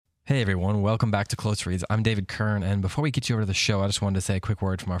Hey everyone, welcome back to Close Reads. I'm David Kern, and before we get you over to the show, I just wanted to say a quick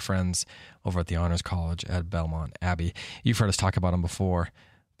word from our friends over at the Honors College at Belmont Abbey. You've heard us talk about them before,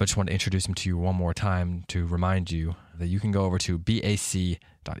 but just want to introduce them to you one more time to remind you that you can go over to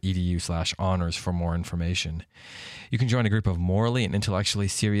bac.edu/honors for more information. You can join a group of morally and intellectually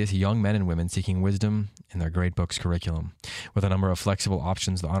serious young men and women seeking wisdom in their grade books curriculum. With a number of flexible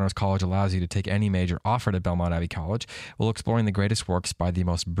options, the Honors College allows you to take any major offered at Belmont Abbey College while exploring the greatest works by the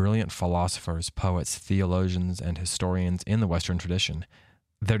most brilliant philosophers, poets, theologians, and historians in the Western tradition.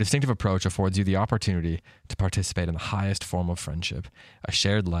 Their distinctive approach affords you the opportunity to participate in the highest form of friendship, a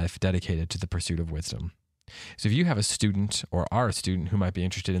shared life dedicated to the pursuit of wisdom. So if you have a student or are a student who might be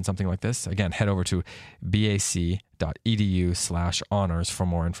interested in something like this, again, head over to bac.edu/honors for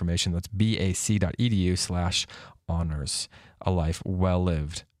more information. That's bac.edu/honors. A life well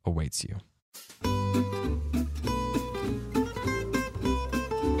lived awaits you.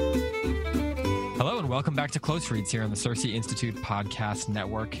 Hello and welcome back to Close Reads here on the CiRCE Institute Podcast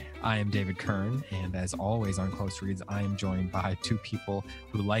Network. I am David Kern, and as always on Close Reads, I am joined by two people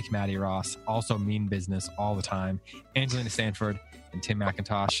who, like Maddie Ross, also mean business all the time, Angelina Stanford and Tim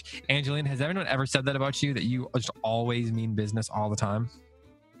McIntosh. Angelina, has anyone ever said that about you, that you just always mean business all the time?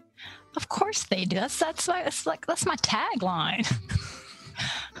 Of course they do. That's my tagline.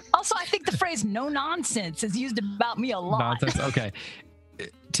 Also, I think the phrase "no nonsense" is used about me a lot. Nonsense. Okay,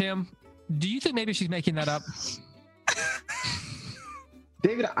 Tim, do you think maybe she's making that up?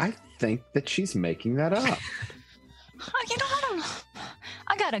 David, I think that she's making that up. You know what?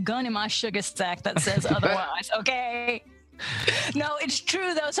 I got a gun in my sugar sack that says otherwise, okay? No, it's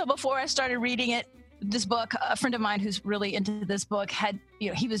true, though. So before I started reading this book, a friend of mine who's really into this book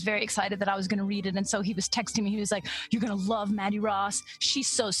he was very excited that I was going to read it. And so he was texting me. He was like, "You're going to love Maddie Ross. She's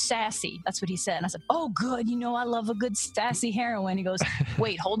so sassy." That's what he said. And I said, "Oh, good. You know, I love a good sassy heroine." He goes,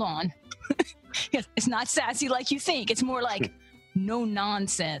 "Wait, hold on." It's not sassy like you think. It's more like no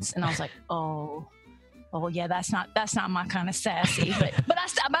nonsense. And I was like, oh yeah, that's not my kind of sassy. But I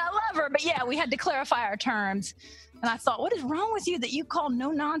love her. But yeah, we had to clarify our terms. And I thought, what is wrong with you that you call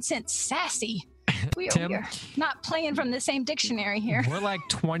no nonsense sassy? We're not playing from the same dictionary here. We're like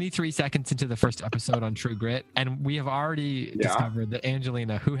 23 seconds into the first episode on True Grit, and we have already discovered that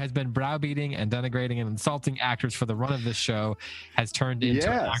Angelina, who has been browbeating and denigrating and insulting actors for the run of this show, has turned into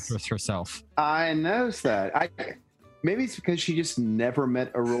an actress herself. I noticed that. Maybe it's because she just never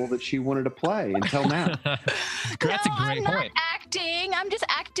met a role that she wanted to play until now. That's a great point. I'm not acting. I'm just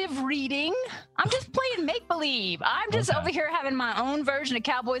active reading. I'm just playing make-believe. I'm just over here having my own version of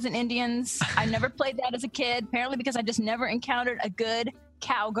Cowboys and Indians. I never played that as a kid, apparently because I just never encountered a good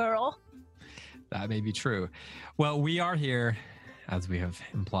cowgirl. That may be true. Well, we are here, as we have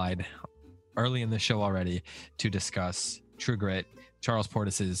implied early in the show already, to discuss True Grit, Charles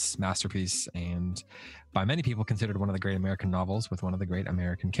Portis's masterpiece, and by many people considered one of the great American novels with one of the great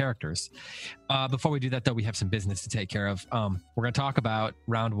American characters. Before we do that, though, we have some business to take care of. We're going to talk about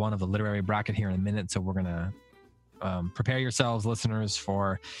round one of the literary bracket here in a minute, so we're going to prepare yourselves, listeners,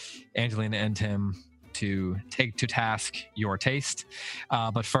 for Angelina and Tim to take to task your taste.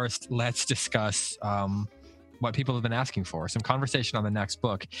 But first, let's discuss what people have been asking for, some conversation on the next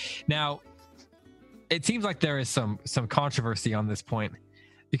book. Now, it seems like there is some controversy on this point,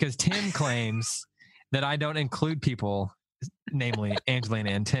 because Tim claims that I don't include people, namely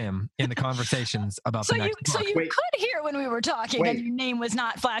Angelina and Tim, in the conversations about the next book. So you could hear when we were talking and your name was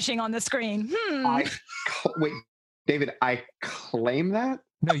not flashing on the screen. Wait, David, I claim that?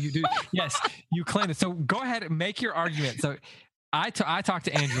 No, you do. Yes, you claim it. So go ahead and make your argument. So I talked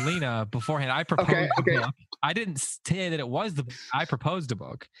to Angelina beforehand. I proposed the book. I didn't say that it was I proposed a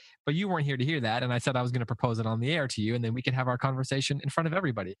book, but you weren't here to hear that. And I said I was going to propose it on the air to you, and then we could have our conversation in front of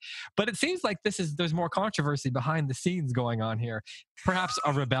everybody. But it seems like there's more controversy behind the scenes going on here. Perhaps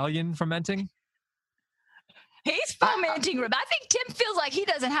a rebellion fermenting? He's fomenting. I think Tim feels like he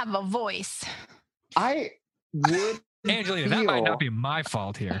doesn't have a voice. I would Angelina, that might not be my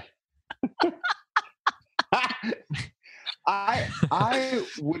fault here. I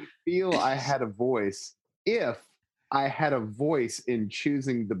would feel I had a voice if I had a voice in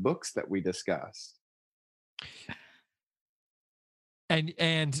choosing the books that we discussed.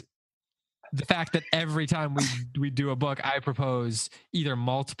 And the fact that every time we do a book, I propose either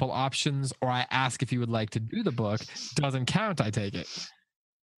multiple options or I ask if you would like to do the book doesn't count, I take it.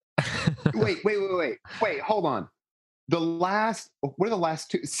 Wait, hold on. What are the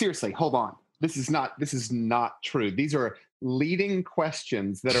last two? Seriously, hold on. This is not true. These are leading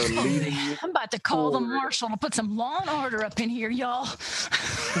questions that are leading. I'm about to call the marshal to put some law and order up in here, y'all.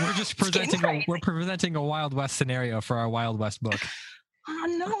 We're just presenting a Wild West scenario for our Wild West book. Oh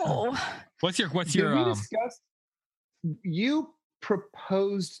no. What's your Did we discuss? You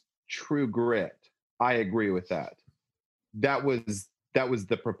proposed True Grit. I agree with that. That was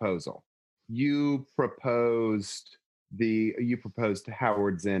the proposal. You proposed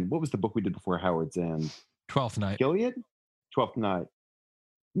Howard's End. What was the book we did before Howard's End? 12th Night. Gilead? 12th Night.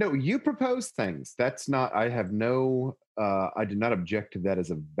 No, you proposed things. That's not, I have no, I do not object to that as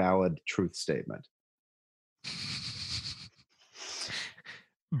a valid truth statement.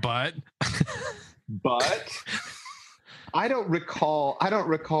 But I don't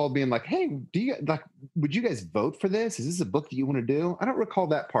recall being like, hey, would you guys vote for this? Is this a book that you want to do? I don't recall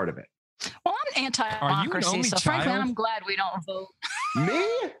that part of it. Well, I'm anti-democracy, so frankly, I'm glad we don't vote. Me?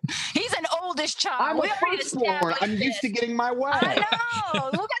 He's an oldest child. I'm a firstborn. I'm used to getting my way. I know.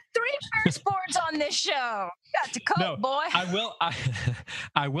 We got 3 firstborns on this show. Got to cope, boy.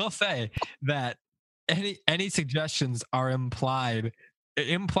 I will say that any suggestions are implied.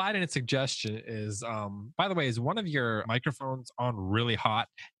 Implied in a suggestion is, by the way, is one of your microphones on really hot?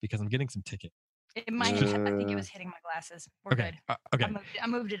 Because I'm getting some ticket. It might. I think it was hitting my glasses. We're okay. Good. Okay. I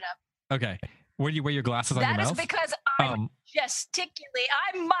moved it up. Okay. Where do you wear your glasses on your mouth? That is because I'm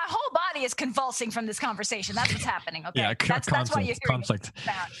gesticulating. My whole body is convulsing from this conversation. That's what's happening. Okay. Yeah, that's why you're hearing conflict.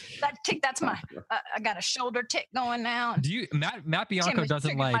 That tick. That's my. I got a shoulder tick going now. Do you Matt Bianco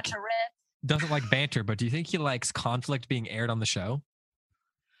doesn't like banter, but do you think he likes conflict being aired on the show?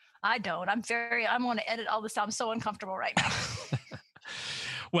 I don't. I want to edit all this. I'm so uncomfortable right now.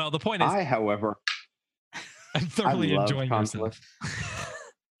 Well, the point is, however, I'm thoroughly enjoying conflict.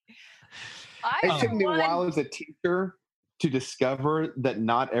 It took me a while as a teacher to discover that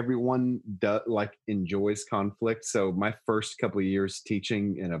not everyone enjoys conflict. So my first couple of years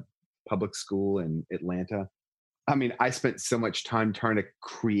teaching in a public school in Atlanta, I mean, I spent so much time trying to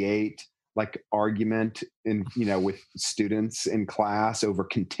create argument with students in class over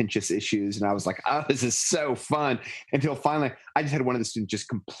contentious issues. And I was like, oh, this is so fun. Until finally, I just had one of the students just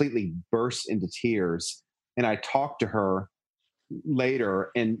completely burst into tears. And I talked to her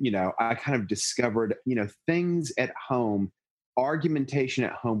later and, I kind of discovered, things at home, argumentation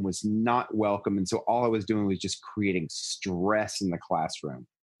at home was not welcome. And so all I was doing was just creating stress in the classroom.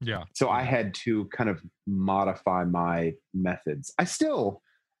 Yeah. So I had to kind of modify my methods. I still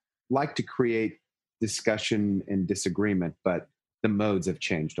like to create discussion and disagreement, but the modes have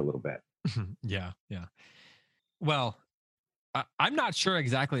changed a little bit. Yeah. Well, I'm not sure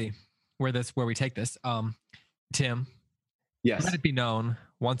exactly where we take this. Tim, yes, let it be known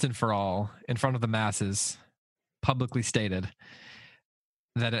once and for all, in front of the masses, publicly stated,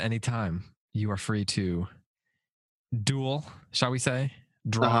 that at any time you are free to duel, shall we say,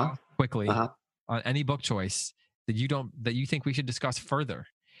 draw quickly on any book choice that you think we should discuss further.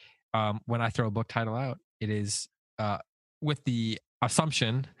 When I throw a book title out, it is with the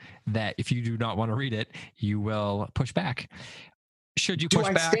assumption that if you do not want to read it, you will push back. Should you push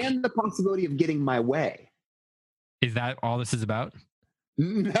back? Do I stand the possibility of getting my way? Is that all this is about?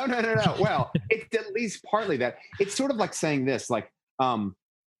 No. Well, it's at least partly that. It's sort of like saying this,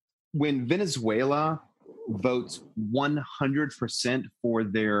 when Venezuela votes 100% for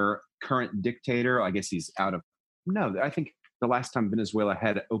their current dictator, I guess he's out of, no, I think the last time Venezuela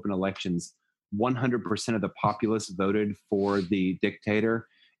had open elections, 100% of the populace voted for the dictator.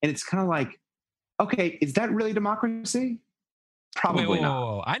 And it's kind of like, okay, is that really democracy? Probably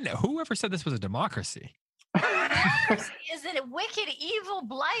not. I know. Whoever said this was a democracy? Is it a wicked, evil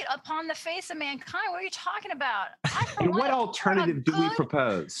blight upon the face of mankind? What are you talking about? And what alternative do we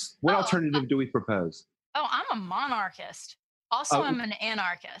propose? What alternative do we propose? Oh, I'm a monarchist. Also, I'm an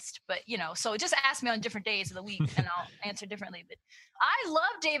anarchist, but so just ask me on different days of the week and I'll answer differently. But I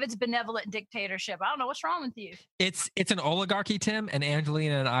love David's benevolent dictatorship. I don't know what's wrong with you. It's an oligarchy, Tim, and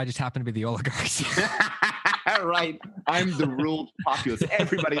Angelina and I just happen to be the oligarchs. Right. I'm the ruled populace.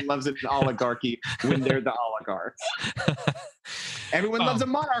 Everybody loves an oligarchy when they're the oligarchs. Everyone loves a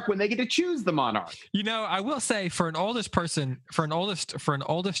monarch when they get to choose the monarch. I will say for an oldest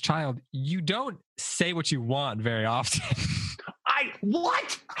child, you don't say what you want very often.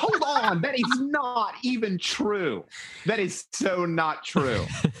 What? Hold on. That is not even true. That is so not true.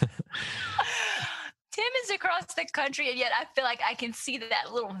 Tim is across the country, and yet I feel like I can see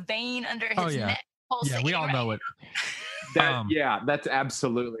that little vein under his neck. Yeah, we all know it. That's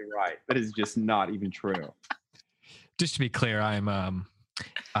absolutely right. That is just not even true. Just to be clear, I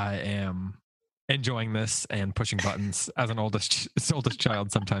am enjoying this and pushing buttons as an oldest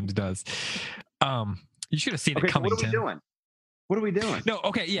child sometimes does. You should have seen it coming. What are we doing? No,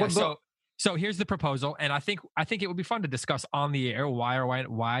 okay, yeah. So here's the proposal, and I think it would be fun to discuss on the air why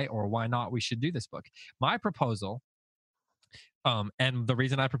or why not we should do this book. My proposal And the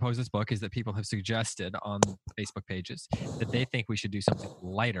reason I propose this book is that people have suggested on Facebook pages that they think we should do something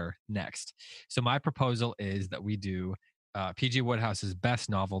lighter next. So my proposal is that we do P.G. Woodhouse's best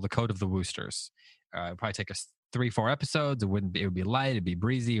novel, The Code of the Woosters. It'd probably take us 3-4 episodes. It would be light, it'd be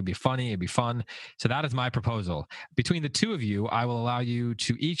breezy, it'd be funny, it'd be fun. So that is my proposal. Between the two of you, I will allow you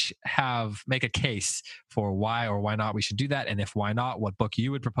to each make a case for why or why not we should do that, and if why not, what book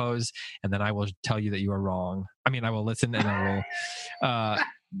you would propose, and then I will tell you that you are wrong. I mean, I will listen, and I will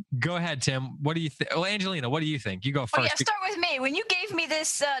go ahead, Tim. What do you think? Well, Angelina, what do you think? You go first. Oh, yeah, start with me. When you gave me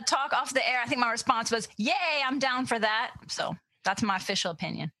this talk off the air, I think my response was, yay, I'm down for that. So that's my official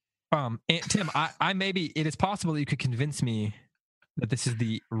opinion. And Tim, I maybe it is possible that you could convince me that this is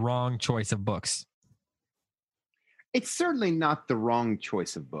the wrong choice of books. It's certainly not the wrong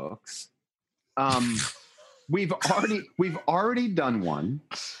choice of books. We've already done one.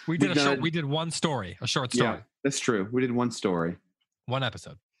 We did one story, a short story. Yeah, that's true. We did one story, one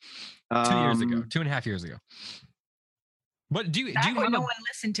episode, 2 years ago, 2.5 years ago. But do you have no one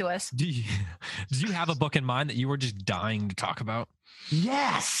listened to us? Do you have a book in mind that you were just dying to talk about?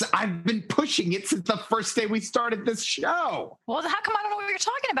 Yes, I've been pushing it since the first day we started this show. Well, how come I don't know what you're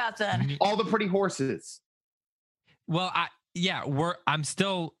talking about then? All the Pretty Horses. Well,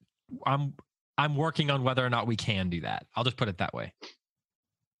 I'm working on whether or not we can do that. I'll just put it that way.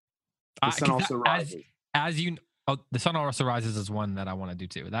 The Sun Also Rises. The Sun Also Rises is one that I want to do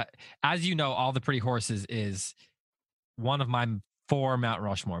too. That, as you know, All the Pretty Horses is one of my 4 Mount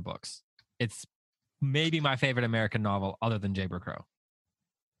Rushmore books. It's maybe my favorite American novel other than Jayber Crow.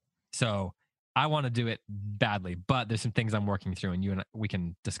 So I want to do it badly, but there's some things I'm working through, and we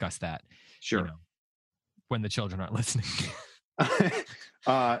can discuss that. Sure. When the children aren't listening.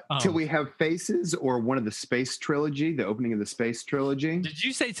 Till We Have Faces, or one of the Space Trilogy, the opening of the Space Trilogy. Did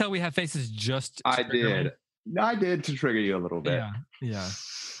you say Till We Have Faces just? I did. I did, to trigger you a little bit. Yeah.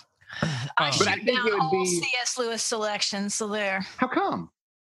 I should think it would be C.S. Lewis selection. So there. How come?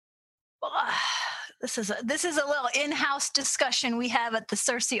 Well, this is a little in-house discussion we have at the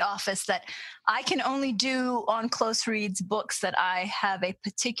Circe office that I can only do on Close Reads books that I have a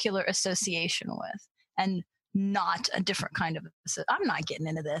particular association with, and not a different kind of. I'm not getting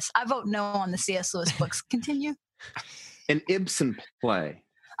into this. I vote no on the C.S. Lewis books. Continue. An Ibsen play.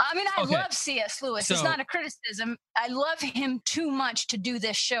 I mean, I love C.S. Lewis. It's not a criticism. I love him too much to do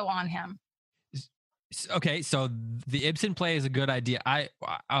this show on him. Okay, so the Ibsen play is a good idea.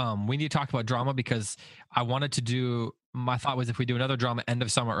 We need to talk about drama, because I wanted to do. My thought was, if we do another drama end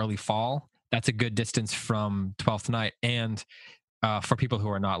of summer, early fall, that's a good distance from 12th Night, and for people who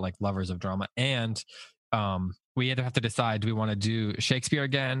are not like lovers of drama. And we either have to decide: do we want to do Shakespeare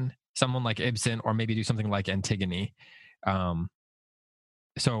again, someone like Ibsen, or maybe do something like Antigone?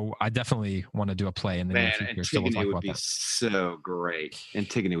 So I definitely want to do a play in the near future. Antigone would be so great.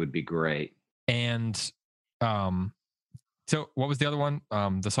 Antigone would be great. And so what was the other one?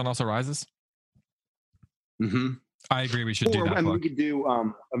 The Sun Also Rises? Mm-hmm. I agree, we should do that book. We could do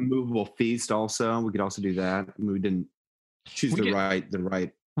A Movable Feast also. We could also do that. I mean, we didn't choose the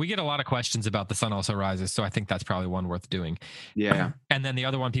right. We get a lot of questions about The Sun Also Rises, so I think that's probably one worth doing. Yeah. And then the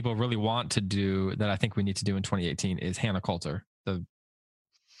other one people really want to do that I think we need to do in 2018 is Hannah Coulter, the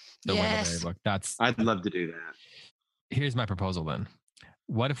yes. book. I'd love to do that. Here's my proposal then.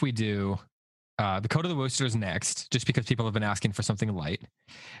 What if we do The Code of the Woosters next, just because people have been asking for something light.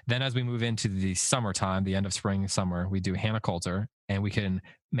 Then as we move into the summertime, the end of spring, summer, we do Hannah Coulter, and we can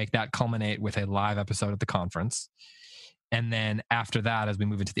make that culminate with a live episode at the conference. And then after that, as we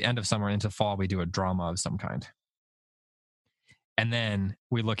move into the end of summer and into fall, we do a drama of some kind. And then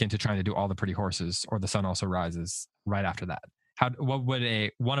we look into trying to do All the Pretty Horses or The Sun Also Rises right after that. What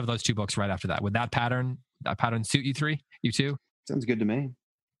would one of those 2 books right after that? Would that pattern suit you 3? You 2? Sounds good to me.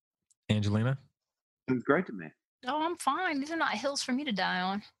 Angelina? Sounds great to me. Oh, I'm fine. These are not hills for me to die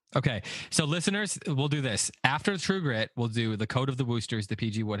on. Okay. So listeners, we'll do this. After True Grit, we'll do The Code of the Woosters, the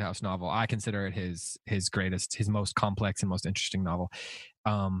P.G. Woodhouse novel. I consider it his greatest, his most complex and most interesting novel.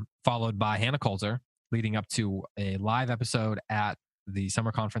 Followed by Hannah Coulter, leading up to a live episode at the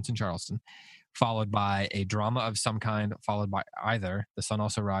summer conference in Charleston. Followed by a drama of some kind, followed by either The Sun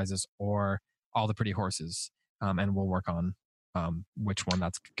Also Rises or All the Pretty Horses. And we'll work on which one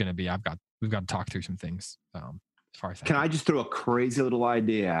that's going to be. We've got to talk through some things. As far as Can I just throw a crazy little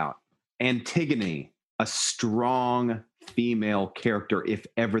idea out? Antigone, a strong female character, if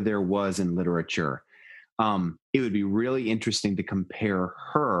ever there was in literature. It would be really interesting to compare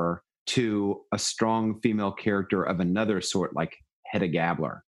her to a strong female character of another sort, like Hedda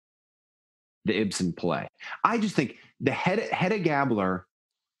Gabler, the Ibsen play. I just think the Hedda Gabler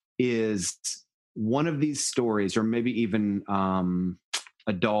is one of these stories, or maybe even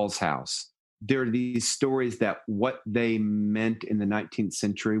A Doll's House, there are these stories that what they meant in the 19th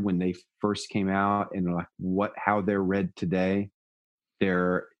century when they first came out, and like how they're read today.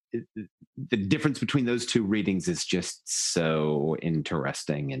 The difference between those two readings is just so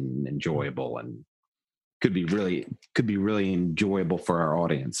interesting and enjoyable, and could be really enjoyable for our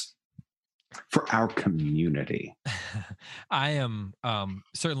audience, for our community. I am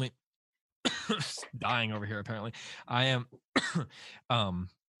certainly dying over here. Apparently, I am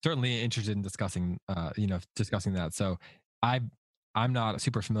certainly interested in discussing that. So I'm not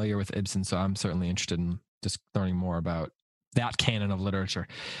super familiar with Ibsen, so I'm certainly interested in just learning more about that canon of literature.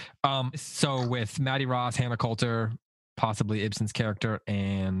 So with Maddie Ross, Hannah Coulter, possibly Ibsen's character,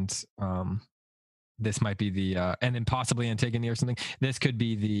 and this might be the and then possibly Antigone or something. This could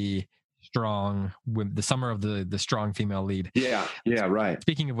be the summer of the strong female lead. Yeah, right.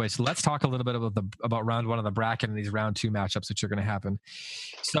 Speaking of which, let's talk a little bit about round one of the bracket and these round two matchups which are going to happen.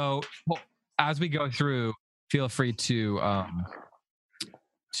 So as we go through, feel free to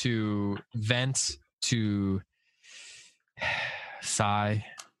vent, to sigh,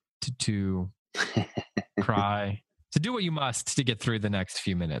 to cry, to do what you must to get through the next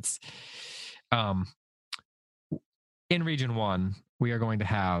few minutes. In region 1, we are going to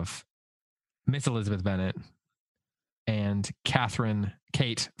have Miss Elizabeth Bennet and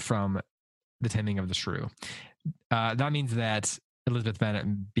Kate from The Taming of the Shrew. That means that Elizabeth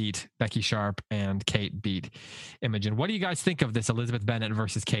Bennet beat Becky Sharp and Kate beat Imogen. What do you guys think of this Elizabeth Bennet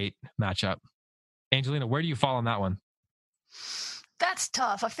versus Kate matchup? Angelina, where do you fall on that one? That's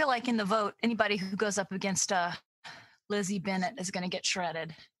tough. I feel like in the vote, anybody who goes up against Lizzie Bennet is going to get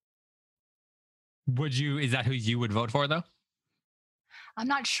shredded. Is that who you would vote for, though? I'm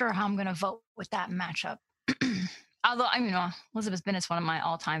not sure how I'm going to vote with that matchup. Although, Elizabeth Bennet's one of my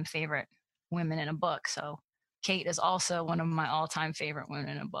all-time favorite women in a book. So Kate is also one of my all-time favorite women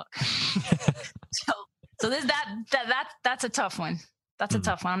in a book. so that's a tough one. That's a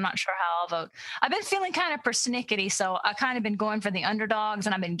tough one. I'm not sure how I'll vote. I've been feeling kind of persnickety, so I've kind of been going for the underdogs,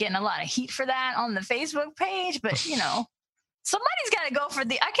 and I've been getting a lot of heat for that on the Facebook page. But, somebody's got to go for I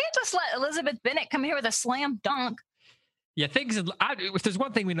can't just let Elizabeth Bennet come here with a slam dunk. Yeah, if there's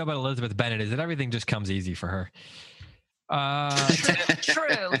one thing we know about Elizabeth Bennet is that everything just comes easy for her. True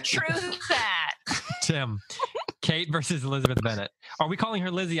that. Tim, Kate versus Elizabeth Bennet. Are we calling her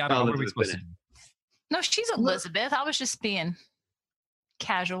Lizzie? I don't know. What are we supposed to do? No, she's Elizabeth. I was just being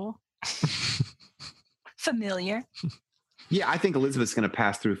casual, familiar. Yeah, I think Elizabeth's going to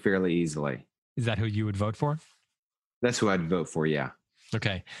pass through fairly easily. Is that who you would vote for? That's who I'd vote for, yeah.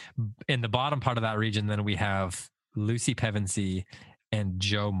 Okay. In the bottom part of that region, then we have Lucy Pevensey and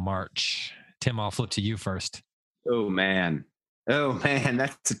Jo March. Tim, I'll flip to you first. Oh, man,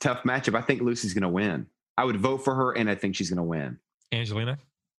 that's a tough matchup. I think Lucy's going to win. I would vote for her, and I think she's going to win. Angelina?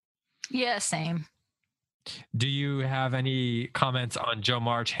 Yeah, same. Do you have any comments on Jo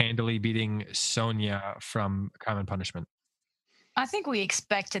March handily beating Sonia from Crime and Punishment? I think we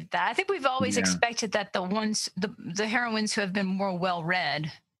expected that. I think we've always expected that the heroines who have been more well-read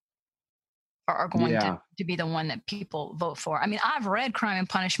are going to be the one that people vote for. I mean, I've read Crime and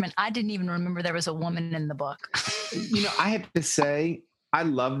Punishment. I didn't even remember there was a woman in the book. I have to say, I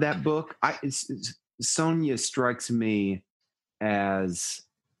love that book. Sonia strikes me as,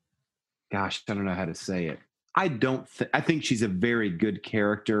 gosh, I don't know how to say it. I think she's a very good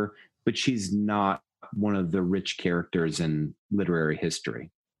character, but she's not one of the rich characters in literary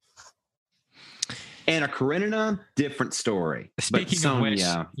history. Anna Karenina, different story. Speaking of which,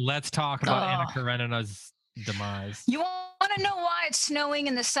 let's talk about Anna Karenina's demise. You want to know why it's snowing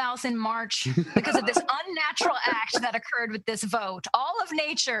in the South in March? Because of this unnatural act that occurred with this vote. All of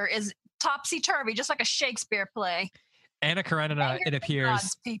nature is topsy-turvy, just like a Shakespeare play. Anna Karenina, it appears.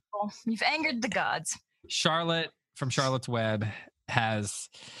 Gods, people. You've angered the gods. Charlotte from Charlotte's Web has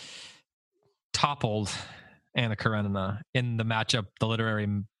toppled Anna Karenina in the matchup, the literary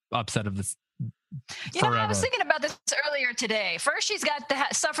upset of this. I was thinking about this earlier today. First, she's got to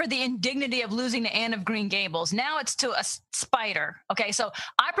suffer the indignity of losing to Anne of Green Gables. Now it's to a spider. Okay, so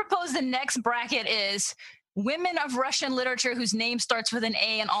I propose the next bracket is women of Russian literature whose name starts with an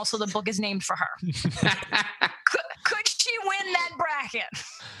A and also the book is named for her. Could she win that bracket?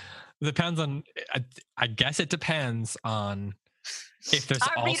 Depends on, I guess it depends on if there's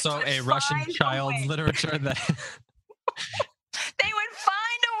also a Russian child's literature that they would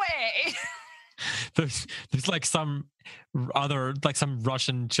find a way. There's like some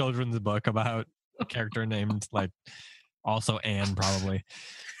Russian children's book about a character named like also Anne probably.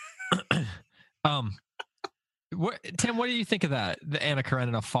 Tim, what do you think of that? The Anna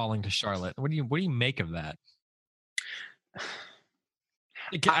Karenina falling to Charlotte. What do you make of that?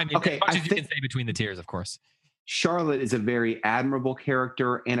 I mean, Okay, as much I as you can say between the tiers, of course. Charlotte is a very admirable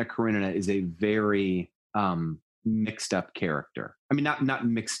character. Anna Karenina is a very mixed up character. I mean, not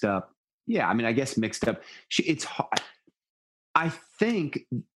mixed up. Yeah, I mean, I guess mixed up. I think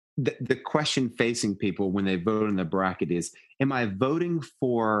the question facing people when they vote in the bracket is: am I voting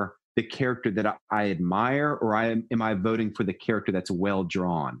for the character that I admire, or am I voting for the character that's well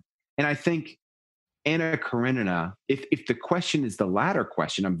drawn? And I think Anna Karenina, if the question is the latter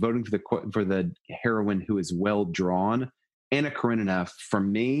question, I'm voting for the heroine who is well drawn. Anna Karenina, for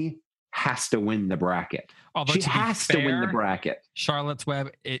me, has to win the bracket. Although she has to win the bracket. Charlotte's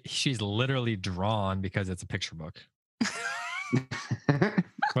Web, she's literally drawn because it's a picture book.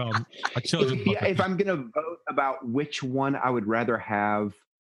 Well, a children's book. If I'm going to vote about which one I would rather have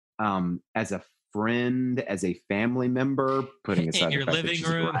as a friend, as a family member, putting aside in your living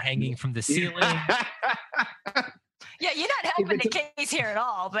room, hanging from the ceiling. Yeah, you're not helping the case here at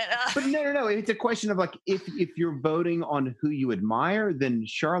all. But no. It's a question of like if you're voting on who you admire, then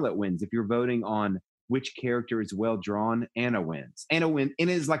Charlotte wins. If you're voting on which character is well drawn, Anna wins. Anna wins, and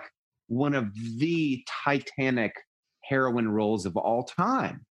is like one of the Titanic heroine roles of all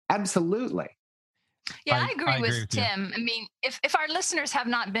time. Absolutely. Yeah, I agree with Tim. I mean, if our listeners have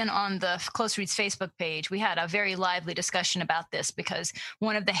not been on the Close Reads Facebook page, we had a very lively discussion about this because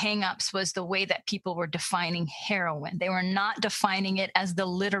one of the hangups was the way that people were defining heroine. They were not defining it as the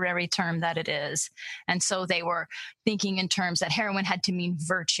literary term that it is. And so they were thinking in terms that heroine had to mean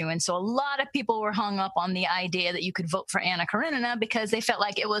virtue. And so a lot of people were hung up on the idea that you could vote for Anna Karenina because they felt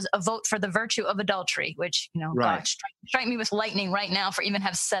like it was a vote for the virtue of adultery, which, right. God, strike me with lightning right now for even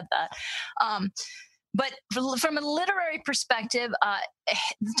have said that. But from a literary perspective,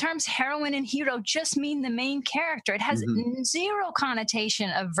 the terms heroine and hero just mean the main character. It has zero connotation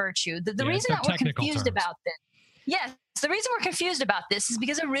of virtue. The reason that we're confused about this, yes, the reason we're confused about this is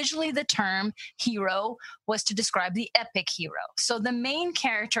because originally the term hero was to describe the epic hero. So the main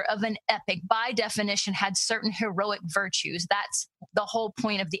character of an epic, by definition, had certain heroic virtues. That's the whole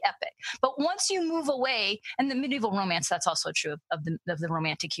point of the epic. But once you move away, and the medieval romance, that's also true of the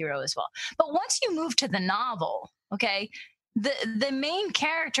romantic hero as well. But once you move to the novel, okay, the main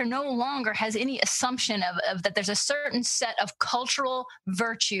character no longer has any assumption of that there's a certain set of cultural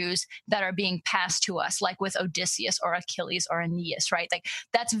virtues that are being passed to us, like with Odysseus or Achilles or Aeneas, right? Like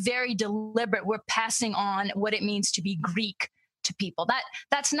that's very deliberate. We're passing on what it means to be Greek to people.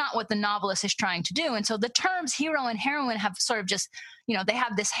 That's not what the novelist is trying to do. And so the terms hero and heroine have sort of just, they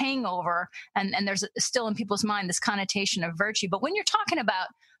have this hangover and there's still in people's mind this connotation of virtue. But when you're talking about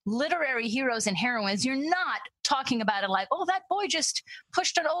literary heroes and heroines, you're not talking about it like, oh, that boy just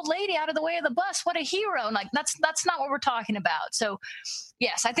pushed an old lady out of the way of the bus. What a hero. And like, that's not what we're talking about. So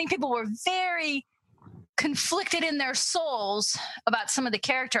yes, I think people were very conflicted in their souls about some of the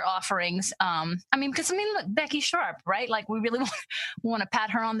character offerings. Look, Becky Sharp, right? Like we really want to pat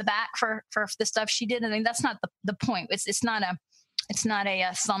her on the back for the stuff she did. I mean, that's not the point. It's not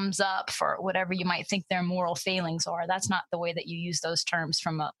a thumbs up for whatever you might think their moral failings are. That's not the way that you use those terms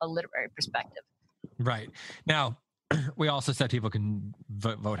from a literary perspective. Right. Now, we also said people can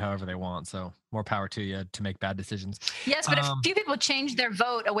vote however they want, so more power to you to make bad decisions. Yes, but a few people changed their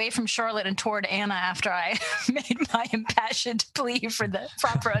vote away from Charlotte and toward Anna after I made my impassioned plea for the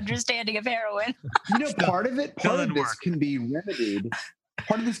proper understanding of heroine. Part of this can be remedied.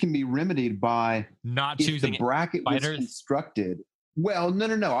 Part of this can be remedied by not choosing the bracket was constructed. Well,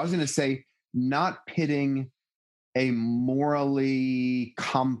 no. I was going to say not pitting a morally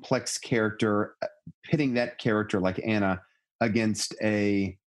complex character, pitting that character like Anna against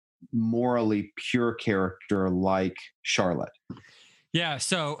a morally pure character like Charlotte. Yeah.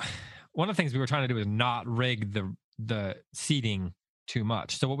 So one of the things we were trying to do is not rig the seating too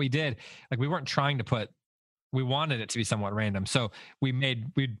much. So what we did, like we weren't trying to we wanted it to be somewhat random. So we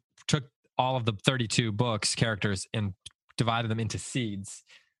took all of the 32 books characters and divided them into seeds.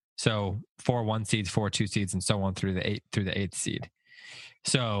 So 4 1 seeds, 4 2 seeds, and so on through the 8th seed.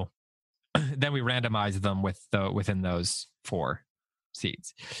 So then we randomized them within those 4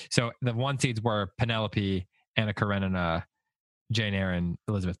 seeds. So the 1 seeds were Penelope, Anna Karenina, Jane Eyre, and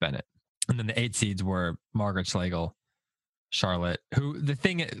Elizabeth Bennet. And then the 8 seeds were Margaret Schlegel, Charlotte,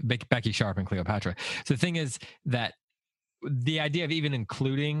 Becky Sharp, and Cleopatra. So the thing is that the idea of even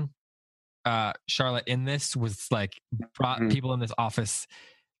including Charlotte in this was like brought people in this office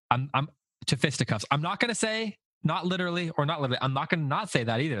I'm to fisticuffs. I'm not going to say not literally. I'm not going to not say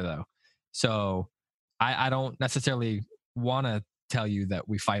that either though. So I don't necessarily want to tell you that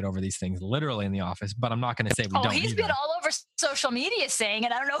we fight over these things literally in the office, but I'm not going to say we don't. He's either. been all over social media saying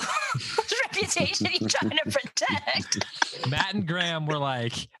it. I don't know whose reputation he's trying to protect. Matt and Graham were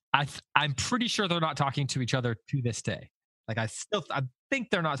like, I'm pretty sure they're not talking to each other to this day. Like I think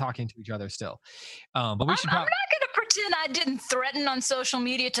they're not talking to each other still. But we should. I'm not going to pretend I didn't threaten on social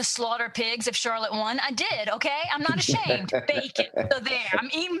media to slaughter pigs if Charlotte won. I did. Okay, I'm not ashamed. Bacon. So there, I'm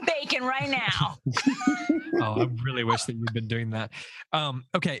eating bacon right now. Oh, I really wish that you'd been doing that.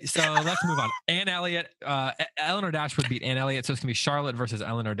 Okay, so let's move on. Anne Elliott, Eleanor Dashwood beat Anne Elliott, so it's gonna be Charlotte versus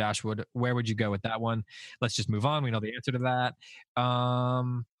Eleanor Dashwood. Where would you go with that one? Let's just move on. We know the answer to that.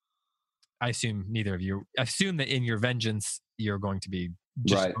 I assume neither of you. Assume that in your vengeance, you're going to be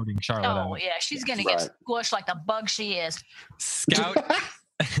just voting Charlotte out. Oh yeah, she's gonna get squished like the bug she is. Scout,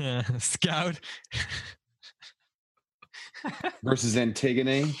 Scout versus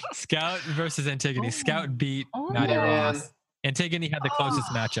Antigone. Scout versus Antigone. Scout beat Nadia Ross. Antigone had the closest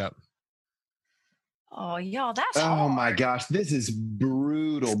matchup. Oh, y'all, that's oh hard. My gosh, this is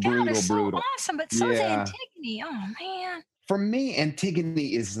brutal, Scout brutal, is so brutal. awesome, but so's Antigone. Oh man. For me,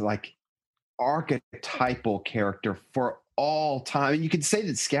 Antigone is like archetypal character for all time. And you could say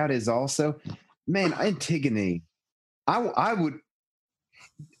that Scout is also. Man, Antigone, I would,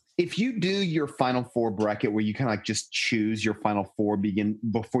 if you do your final four bracket where you kind of like just choose your final four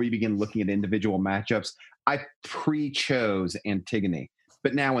before you begin looking at individual matchups, I pre-chose Antigone.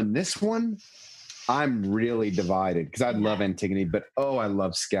 But now in this one, I'm really divided because I love Antigone, but I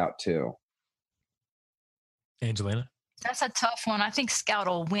love Scout too. Angelina? That's a tough one. I think Scout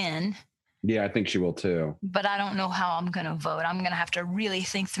will win. Yeah, I think she will too. But I don't know how I'm going to vote. I'm going to have to really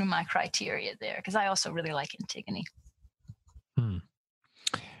think through my criteria there because I also really like Antigone.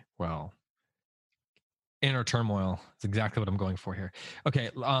 Well, inner turmoil is exactly what I'm going for here.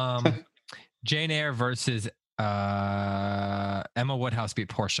 Okay, Jane Eyre versus Emma Woodhouse beat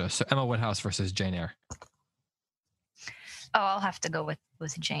Portia. So Emma Woodhouse versus Jane Eyre. Oh, I'll have to go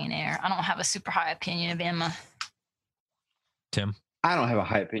with Jane Eyre. I don't have a super high opinion of Emma. Tim? I don't have a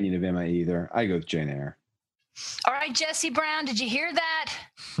high opinion of Emma either. I go with Jane Eyre. All right, Jesse Brown, did you hear that?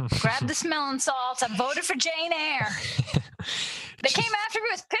 Grab the smelling salts. I voted for Jane Eyre. They came after me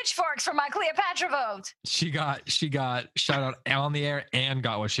with pitchforks for my Cleopatra vote. She got shout out on the air and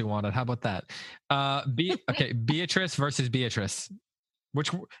got what she wanted. How about that? Okay, Beatrice versus Beatrice. Which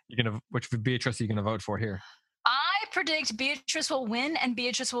Beatrice are you gonna vote for here? I predict Beatrice will win and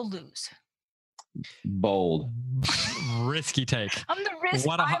Beatrice will lose. Bold. Risky take. I'm the risk.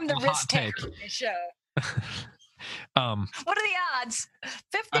 I'm the risk taker in this show. What are the odds?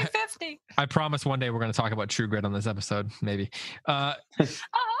 50-50. I promise one day we're going to talk about True Grit on this episode, maybe. I hope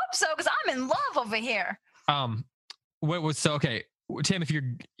so, because I'm in love over here. Okay, Tim, if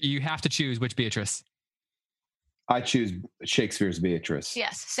you have to choose which Beatrice. I choose Shakespeare's Beatrice.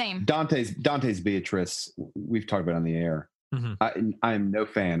 Yes, same. Dante's Beatrice. We've talked about it on the air. Mm-hmm. I'm no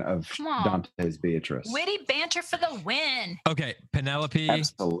fan of Dante's Beatrice. Witty banter for the win. Okay, Penelope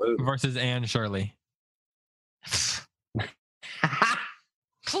versus Anne Shirley.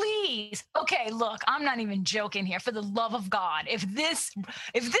 Please. Okay, look, I'm not even joking here. For the love of God, if this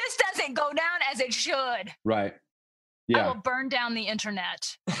doesn't go down as it should, right? Yeah, I will burn down the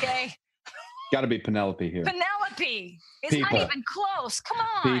internet. Okay. Got to be Penelope here. Penelope. It's not even close. Come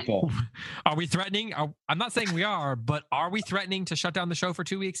on. People. Are we threatening? I'm not saying we are, but are we threatening to shut down the show for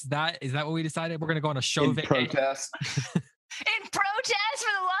 2 weeks? Is that what we decided? We're going to go on a show vacation? Protest. In protest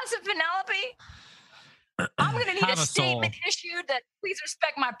for the loss of Penelope? I'm going to need a statement issued that please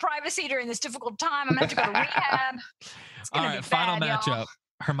respect my privacy during this difficult time. I'm going to have to go to rehab. All right, final matchup.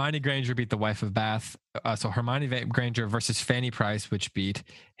 Hermione Granger beat the wife of Bath. So Hermione Granger versus Fanny Price, which beat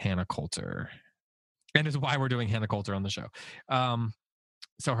Hannah Coulter. And is why we're doing Hannah Coulter on the show.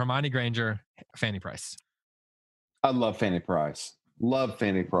 So Hermione Granger, Fanny Price. I love Fanny Price. Love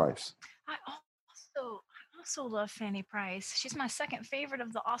Fanny Price. I also love Fanny Price. She's my second favorite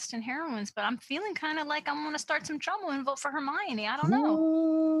of the Austen heroines, but I'm feeling kind of like I'm going to start some trouble and vote for Hermione. I don't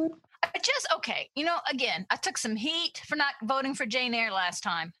know. Okay. Again, I took some heat for not voting for Jane Eyre last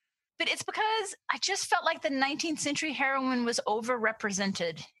time, but it's because I just felt like the 19th century heroine was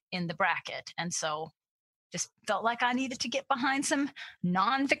overrepresented in the bracket. And so just felt like I needed to get behind some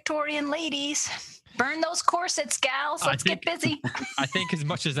non-Victorian ladies. Burn those corsets, gals. Let's get busy. I think as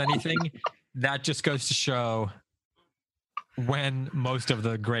much as anything, that just goes to show when most of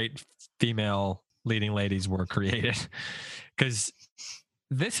the great female leading ladies were created. Because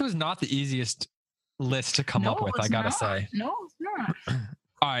this was not the easiest list to come up with, I gotta say. No, it's not.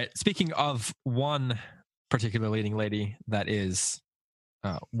 All right. Speaking of one particular leading lady that is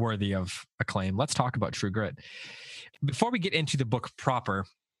worthy of acclaim. Let's talk about True Grit. Before we get into the book proper,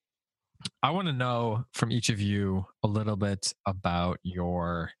 I want to know from each of you a little bit about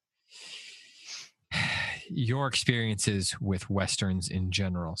your experiences with Westerns in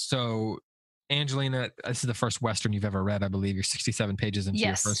general. So, Angelina, this is the first Western you've ever read. I believe you're 67 pages into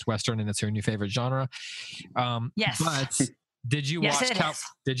your first Western, and it's your new favorite genre. Yes. But did you Yes, watch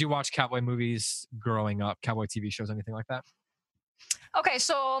did you watch cowboy movies growing up, cowboy TV shows, anything like that? Okay,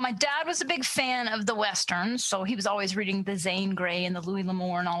 so my dad was a big fan of the Westerns, so he was always reading the Zane Grey and the Louis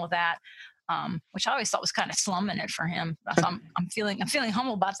L'Amour and all of that, which I always thought was kind of slumming it for him. So I'm feeling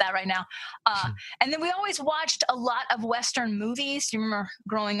humble about that right now. And then we always watched a lot of Western movies. You remember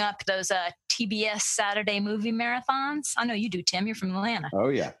growing up those TBS Saturday movie marathons? I know you do, Tim. You're from Atlanta. Oh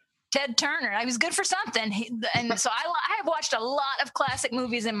yeah. Ted Turner. I was good for something. And so I have watched a lot of classic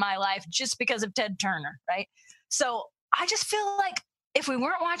movies in my life just because of Ted Turner, right? So I just feel like if we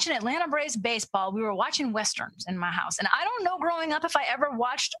weren't watching Atlanta Braves baseball, we were watching Westerns in my house. And I don't know growing up if I ever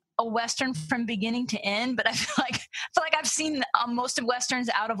watched a Western from beginning to end, but I feel like I've seen most of Westerns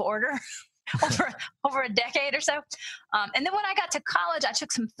out of order over a decade or so. And then when I got to college, I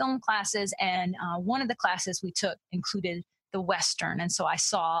took some film classes, and one of the classes we took included the Western. And so I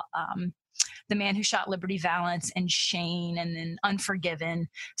saw The Man Who Shot Liberty Valance and Shane, and then Unforgiven.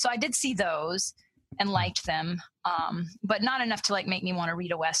 So I did see those and liked them, but not enough to like make me want to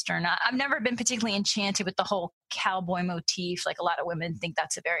read a Western. I've never been particularly enchanted with the whole cowboy motif. Like a lot of women think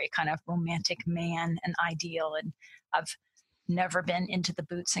that's a very kind of romantic man and ideal, and I've never been into the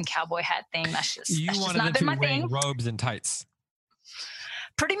boots and cowboy hat thing. That's just not been my thing. Robes and tights.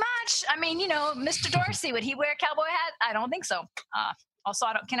 Pretty much. I mean, Mr. Dorsey, would he wear a cowboy hat? I don't think so. Also,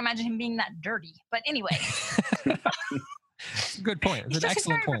 can't imagine him being that dirty. But anyway. Good point. It's an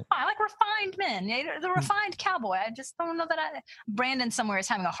excellent point. I like refined men. The refined cowboy. I just don't know that Brandon somewhere is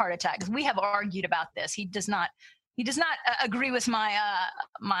having a heart attack, because we have argued about this. He does not agree with my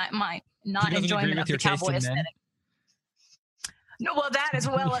not enjoyment of the cowboy aesthetic. No, well, that is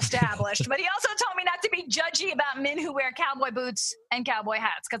well established. But he also told me not to be judgy about men who wear cowboy boots and cowboy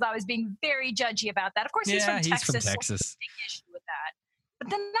hats, because I was being very judgy about that. Of course, he's from Texas. So big issue with that. But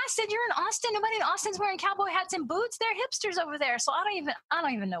then I said, "You're in Austin. Nobody in Austin's wearing cowboy hats and boots. They're hipsters over there." So I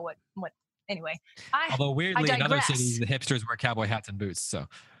don't even know what. Anyway, although weirdly in other cities, the hipsters wear cowboy hats and boots. So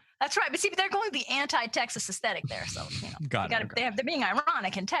that's right. But see, they're going the anti-Texas aesthetic there. So they're being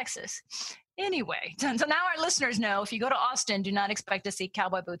ironic in Texas. Anyway, so now our listeners know, if you go to Austin, do not expect to see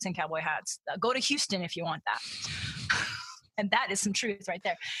cowboy boots and cowboy hats. Go to Houston if you want that. And that is some truth right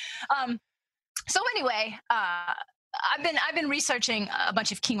there. So anyway, I've been researching a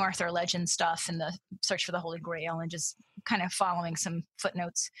bunch of King Arthur legend stuff in the search for the Holy Grail, and just kind of following some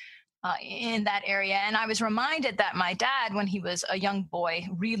footnotes in that area. And I was reminded that my dad, when he was a young boy,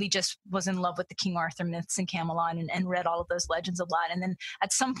 really just was in love with the King Arthur myths and Camelot, and read all of those legends a lot. And then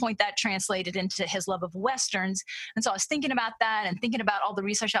at some point that translated into his love of Westerns. And so I was thinking about that and thinking about all the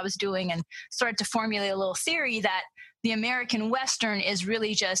research I was doing, and started to formulate a little theory that the American Western is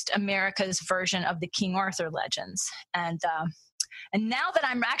really just America's version of the King Arthur legends. And now that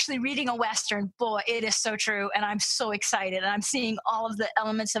I'm actually reading a Western, boy, it is so true. And I'm so excited. And I'm seeing all of the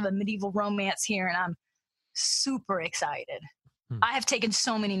elements of a medieval romance here. And I'm super excited. I have taken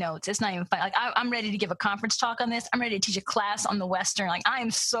so many notes. It's not even funny. Like I'm ready to give a conference talk on this. I'm ready to teach a class on the Western. Like I am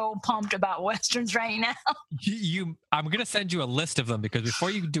so pumped about Westerns right now. I'm going to send you a list of them, because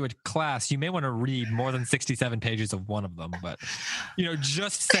before you do a class, you may want to read more than 67 pages of one of them. But,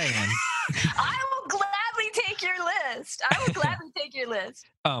 just saying. I will gladly take your list. I will gladly take your list.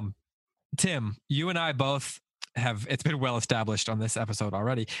 Tim, you and I both it's been well established on this episode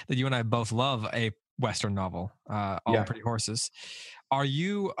already that you and I both love a Western novel, All Pretty Horses. Are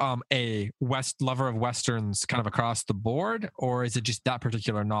you a lover of Westerns kind of across the board, or is it just that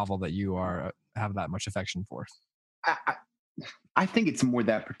particular novel that you have that much affection for? I think it's more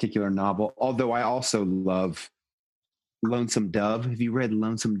that particular novel, although I also love Lonesome Dove. Have you read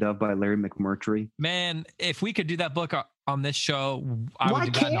Lonesome Dove by Larry McMurtry? Man, if we could do that book on this show, I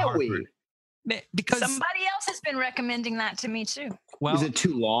would do that in a heartbeat. Because somebody else has been recommending that to me too. Well, is it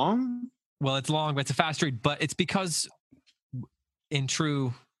too long? Well, it's long, but it's a fast read. But it's because in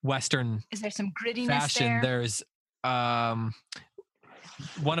true Western is there some grittiness fashion, there? There's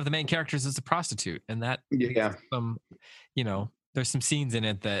one of the main characters is a prostitute, and that there's some scenes in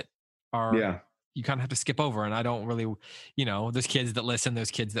it that are you kind of have to skip over. And I don't really, there's kids that listen, there's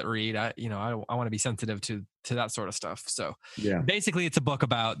kids that read. I want to be sensitive to that sort of stuff. So basically, it's a book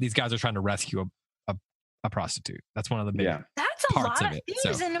about these guys are trying to rescue a prostitute. That's one of the big That's a lot of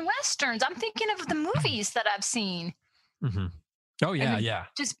themes in Westerns. I'm thinking of the movies that I've seen. Mm-hmm. Oh yeah, And yeah.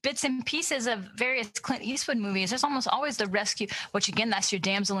 just bits and pieces of various Clint Eastwood movies. There's almost always the rescue, which again, that's your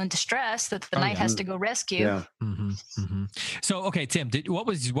damsel in distress that the knight has to go rescue. Yeah. So, okay, Tim, what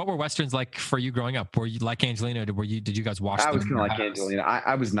were westerns like for you growing up? Were you like Angelina? Did you guys watch them? I was in kind of your like house? Angelina.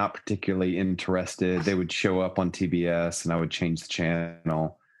 I was not particularly interested. They would show up on TBS and I would change the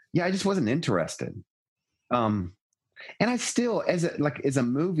channel. Yeah, I just wasn't interested. And I still, as a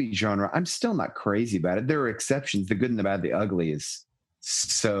movie genre, I'm still not crazy about it. There are exceptions. The Good and the Bad, the Ugly is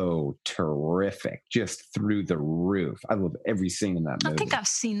so terrific, just through the roof. I love every scene in that movie. I think I've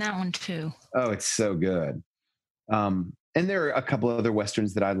seen that one too. Oh, it's so good. And there are a couple other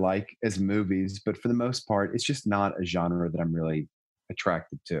westerns that I like as movies, but for the most part, it's just not a genre that I'm really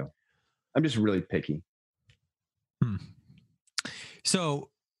attracted to. I'm just really picky. So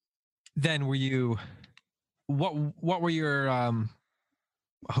then what were your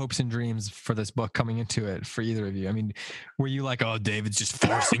hopes and dreams for this book coming into it for either of you? I mean, were you like, oh, David's just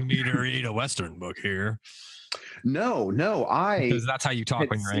forcing me to read a Western book here? No, because that's how you talk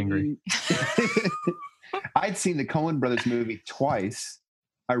when you're angry. I'd seen the Coen Brothers movie twice.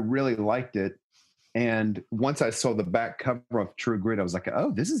 I really liked it. And once I saw the back cover of True Grit, I was like,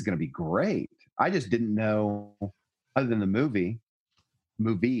 oh, this is going to be great. I just didn't know, other than the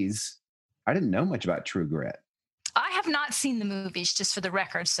movies, I didn't know much about True Grit. I have not seen the movies, just for the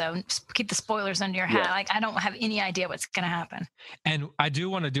record, so keep the spoilers under your hat. Yeah. Like, I don't have any idea what's going to happen. And I do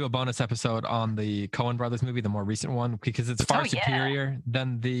want to do a bonus episode on the Coen Brothers movie, the more recent one, because it's far superior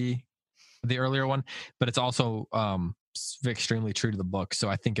than the earlier one, but it's also extremely true to the book. So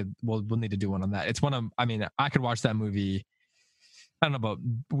I think we'll need to do one on that. It's one of, I mean, I could watch that movie, I don't know about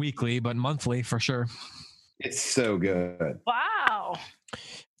weekly, but monthly for sure. It's so good. Wow.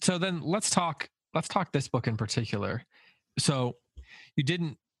 So then let's talk this book in particular. So you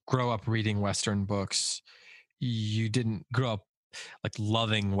didn't grow up reading Western books. You didn't grow up like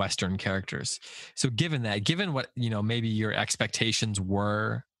loving Western characters. So given what, maybe your expectations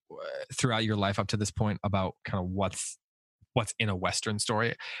were throughout your life up to this point about kind of what's in a Western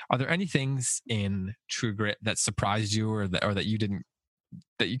story, are there any things in True Grit that surprised you or that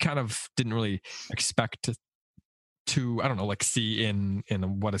you kind of didn't really expect to I don't know, like see in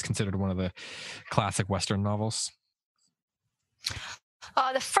what is considered one of the classic Western novels?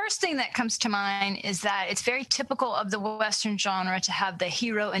 The first thing that comes to mind is that it's very typical of the Western genre to have the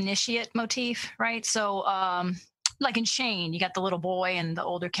hero initiate motif, right? So like in Shane, you got the little boy and the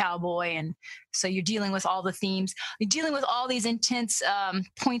older cowboy. And so you're dealing with all the themes. You're dealing with all these intense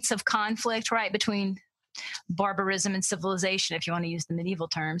points of conflict, right, between barbarism and civilization, if you want to use the medieval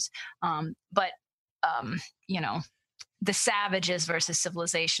terms. The savages versus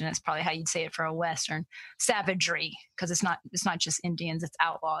civilization is probably how you'd say it for a Western. Savagery, because it's not just Indians, it's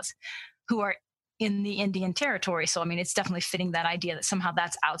outlaws who are in the Indian territory. So, I mean, it's definitely fitting that idea that somehow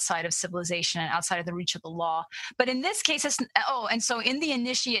that's outside of civilization and outside of the reach of the law. But in this case, and so in the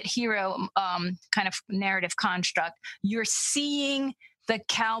initiate hero kind of narrative construct, you're seeing the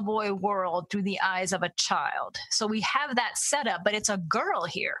cowboy world through the eyes of a child. So we have that setup, but it's a girl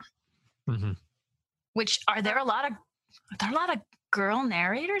here. Mm-hmm. Which are there a lot of girl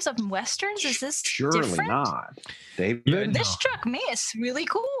narrators of Westerns? Is this surely different? not, David? This struck me as really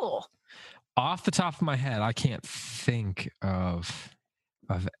cool. Off the top of my head, I can't think of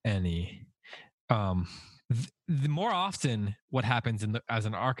any. The more often what happens as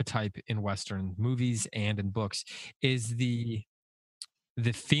an archetype in Western movies and in books is the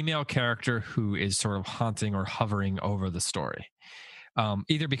female character who is sort of haunting or hovering over the story,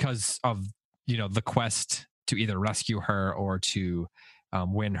 either because of the quest to either rescue her or to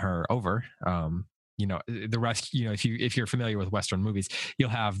win her over. The rescue. If you're familiar with Western movies,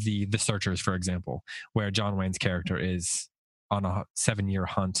 you'll have the Searchers, for example, where John Wayne's character is on a 7-year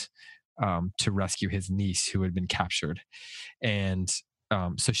hunt to rescue his niece who had been captured, and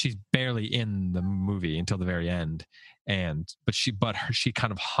so she's barely in the movie until the very end, but she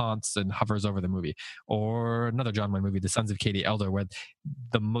kind of haunts and hovers over the movie. Or another John Wayne movie, The Sons of Katie Elder, where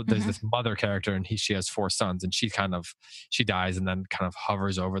there's this mother character and she has 4 sons, and she dies and then kind of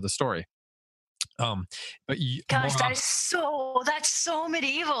hovers over the story. Gosh, that's so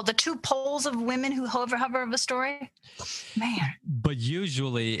medieval. The 2 poles of women who hover over a story, man. But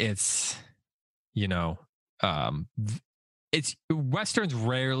usually it's it's Westerns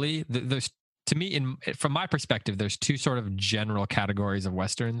rarely. There's, to me, from my perspective, there's 2 sort of general categories of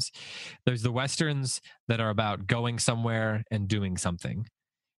Westerns. There's the Westerns that are about going somewhere and doing something,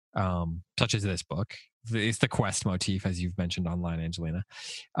 such as this book. It's the quest motif, as you've mentioned online, Angelina.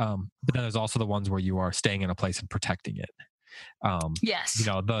 But then there's also the ones where you are staying in a place and protecting it. Yes.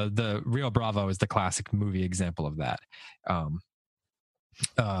 The Rio Bravo is the classic movie example of that.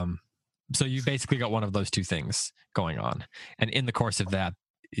 So you basically got one of those two things going on, and in the course of that,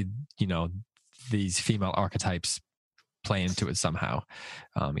 these female archetypes play into it somehow,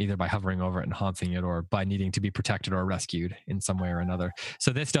 either by hovering over it and haunting it, or by needing to be protected or rescued in some way or another.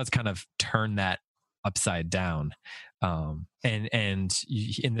 So this does kind of turn that upside down. And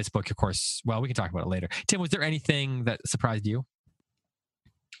in this book, of course, well, we can talk about it later. Tim, was there anything that surprised you?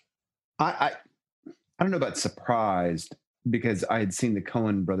 I don't know about surprised, because I had seen the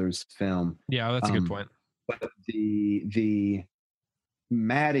Coen brothers film. Yeah, that's a good point. But the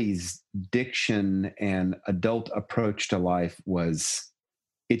Maddie's diction and adult approach to life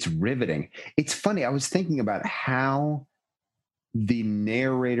it's riveting. It's funny. I was thinking about how the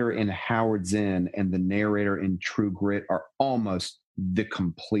narrator in Howard's Inn and the narrator in True Grit are almost the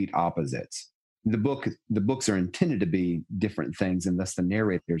complete opposites. The books are intended to be different things, and thus the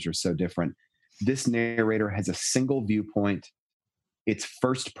narrators are so different. This narrator has a single viewpoint. It's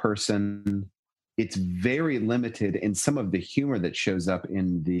first person. It's very limited, and some of the humor that shows up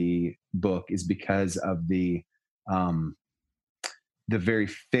in the book is because of the very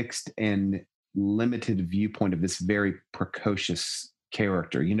fixed and limited viewpoint of this very precocious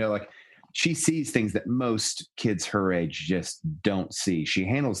character. Like, she sees things that most kids her age just don't see. She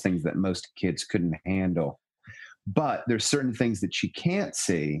handles things that most kids couldn't handle. But there's certain things that she can't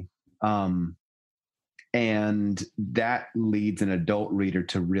see. And that leads an adult reader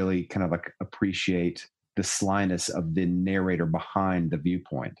to really kind of like appreciate the slyness of the narrator behind the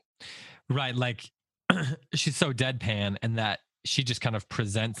viewpoint. Right. Like, she's so deadpan, and that she just kind of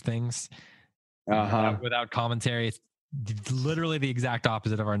presents things without commentary. It's literally the exact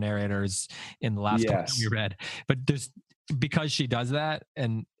opposite of our narrators in the last book that we read. But because she does that,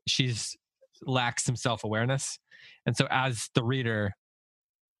 and she's lacks some self-awareness. And so as the reader,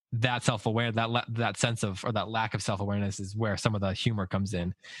 that self-aware, that sense of, or that lack of self-awareness is where some of the humor comes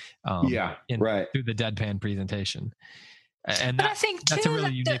in. Through the deadpan presentation. And but I think that's too, a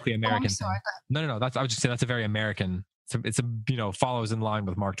really uniquely American thing. No. I would just say that's a very American. It's follows in line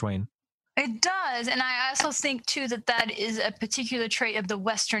with Mark Twain. It does. And I also think, too, that is a particular trait of the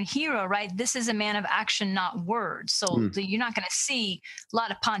Western hero, right? This is a man of action, not words. So you're not going to see a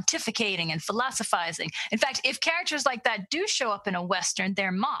lot of pontificating and philosophizing. In fact, if characters like that do show up in a Western,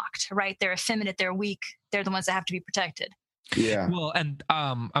 they're mocked, right? They're effeminate, they're weak, they're the ones that have to be protected. Yeah. Well, and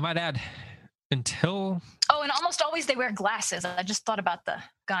I might add, until... Oh, and almost always they wear glasses. I just thought about the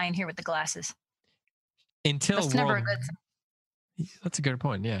guy in here with the glasses. That's never a good thing. That's a good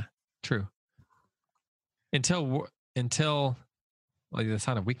point, yeah. True. Until well, the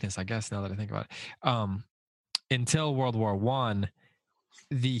sign of weakness, I guess, now that I think about it. Until World War I,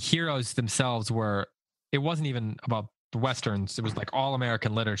 the heroes themselves it wasn't even about the Westerns. It was like all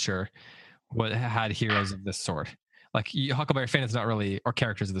American literature had heroes of this sort. Like Huckleberry Finn is not really, or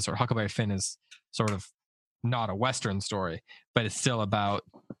characters of this sort. Huckleberry Finn is sort of not a Western story, but it's still about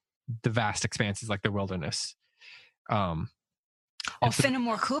the vast expanses like the wilderness.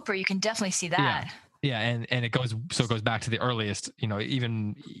 Fenimore Cooper, you can definitely see that. Yeah, and it goes back to the earliest, you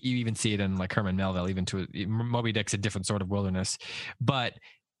even see it in like Herman Melville, even to Moby Dick's a different sort of wilderness. But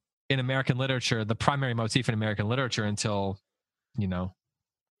in American literature, the primary motif in American literature until,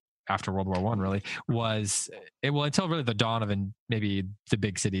 after World War I really until really the dawn of maybe the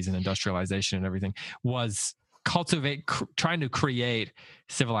big cities and industrialization and everything, was trying to create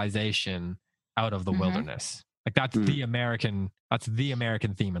civilization out of the wilderness. Like that's the American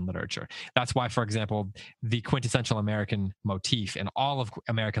theme in literature. That's why, for example, the quintessential American motif in all of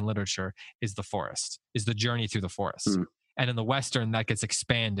American literature is the forest, is the journey through the forest. And in the Western, that gets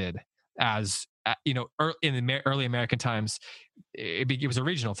expanded as, in the early American times, it was a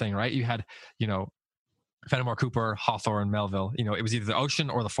regional thing, right? You had, Fenimore Cooper, Hawthorne, Melville, it was either the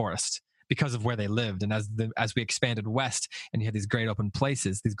ocean or the forest, because of where they lived. And as we expanded west, and you had these great open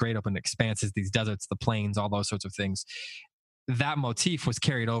places, these great open expanses, these deserts, the plains, all those sorts of things, that motif was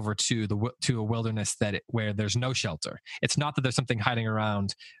carried over to a wilderness where there's no shelter. It's not that there's something hiding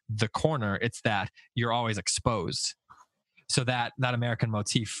around the corner, it's that you're always exposed. So that American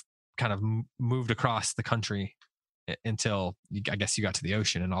motif kind of moved across the country until I guess you got to the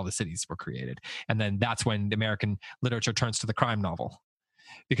ocean and all the cities were created. And then that's when the American literature turns to the crime novel.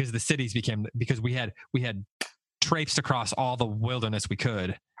 Because the cities because we had traipsed across all the wilderness we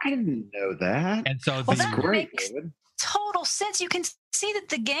could. I didn't know that. And so that great, makes total sense. You can see that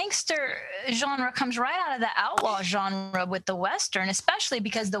the gangster genre comes right out of the outlaw genre with the Western, especially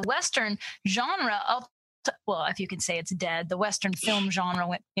because the Western genre, if you can say it's dead, the Western film genre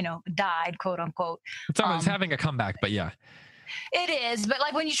went, died, quote unquote. It's always having a comeback, but yeah. It is, but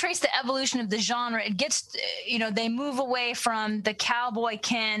like when you trace the evolution of the genre, it gets, they move away from the cowboy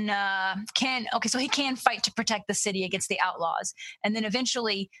so he can fight to protect the city against the outlaws. And then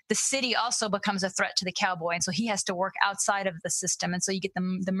eventually the city also becomes a threat to the cowboy. And so he has to work outside of the system. And so you get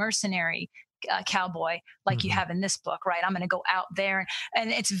the mercenary cowboy like you have in this book, right? I'm going to go out there.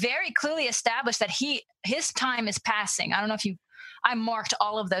 And it's very clearly established that his time is passing. I don't know if I marked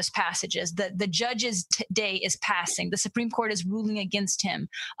all of those passages. The judge's day is passing. The Supreme Court is ruling against him.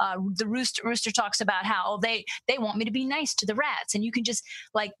 The rooster talks about how they want me to be nice to the rats. And you can just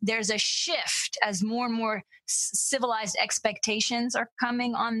there's a shift as more and more civilized expectations are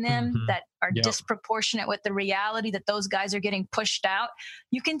coming on them that are disproportionate with the reality that those guys are getting pushed out.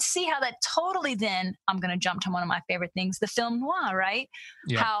 You can see how that totally then, I'm going to jump to one of my favorite things, the film noir, right?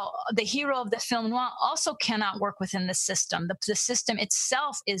 Yep. How the hero of the film noir also cannot work within the system. The system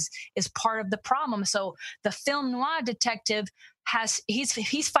itself is part of the problem. So the film noir detective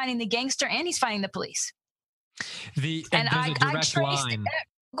he's fighting the gangster and he's fighting the police. There's a direct line.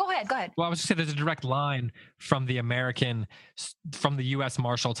 Go ahead. Well, I was just saying there's a direct line from the U.S.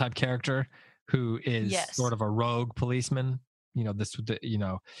 Marshal type character who is sort of a rogue policeman.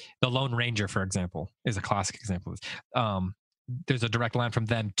 The Lone Ranger, for example, is a classic example. There's a direct line from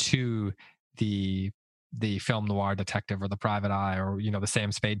them to the film noir detective or the private eye or the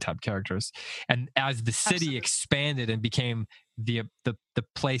Sam Spade type characters. And as the city expanded and became the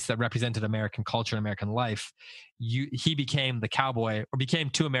place that represented American culture and American life, he became the cowboy, or became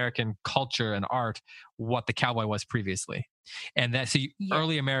to American culture and art what the cowboy was previously. And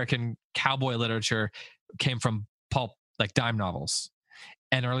early American cowboy literature came from pulp, like dime novels,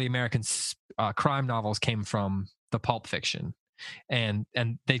 and early American crime novels came from the pulp fiction. And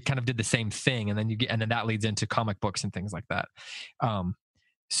they kind of did the same thing, and then that leads into comic books and things like that.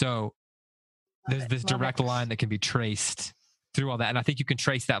 So there's this direct line that can be traced through all that, and I think you can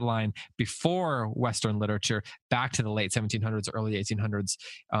trace that line before Western literature back to the late 1700s, early 1800s,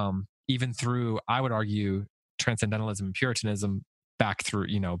 even through, I would argue, transcendentalism and Puritanism back to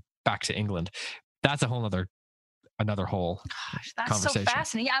England. That's a whole another whole conversation. So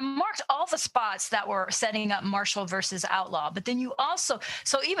fascinating. I marked all the spots that were setting up marshal versus outlaw, but then you also,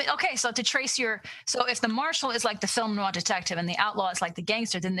 so to trace so if the marshal is like the film noir detective and the outlaw is like the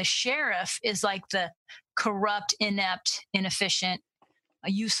gangster, then the sheriff is like the corrupt, inept, inefficient,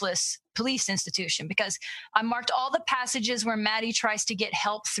 useless police institution. Because I marked all the passages where Maddie tries to get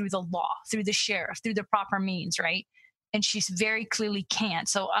help through the law, through the sheriff, through the proper means, right? And she's very clearly can't.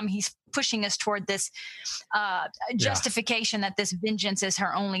 So he's pushing us toward this justification that this vengeance is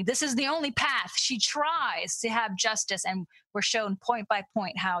this is the only path. She tries to have justice, and we're shown point by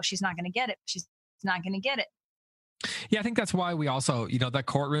point how she's not going to get it. She's not going to get it. Yeah, I think that's why we also, that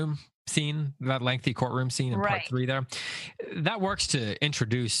courtroom scene, that lengthy courtroom scene in part 3 there, that works to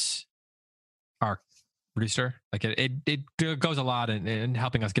introduce our Rooster. Like it goes a lot in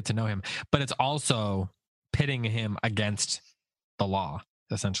helping us get to know him, but it's also pitting him against the law,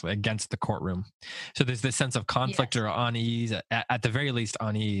 essentially against the courtroom. So there's this sense of conflict or unease, at the very least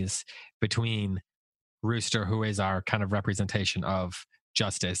unease, between Rooster, who is our kind of representation of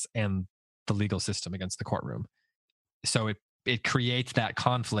justice, and the legal system against the courtroom. So it creates that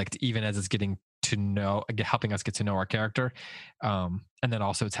conflict even as it's helping us get to know our character. And then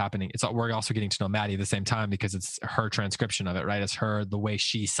also we're also getting to know Maddie at the same time, because it's her transcription of it, right? It's the way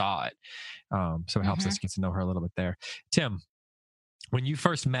she saw it. So it helps us get to know her a little bit there. Tim, when you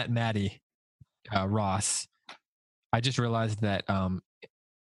first met Maddie Ross, I just realized that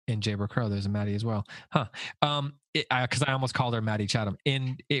in Jayber Crow, there's a Maddie as well. Because I almost called her Maddie Chatham.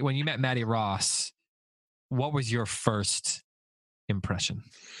 When you met Maddie Ross, what was your first impression?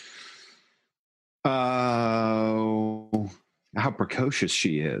 How precocious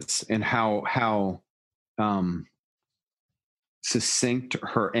she is, and how succinct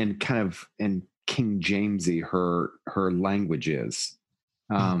her and kind of and King Jamesy her language is.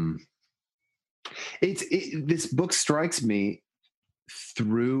 This book strikes me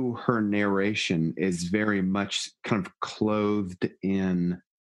through her narration is very much kind of clothed in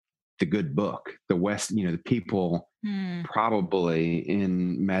the good book. The West, the people probably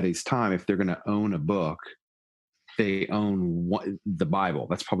in Maddie's time, if they're going to own a book, they own the Bible.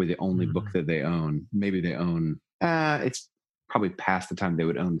 That's probably the only book that they own. Maybe they own, it's probably past the time they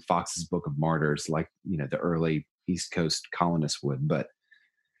would own Fox's Book of Martyrs, like, the early East Coast colonists would. But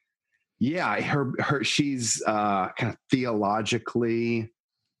yeah, she's kind of theologically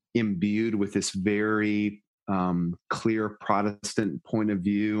imbued with this very clear Protestant point of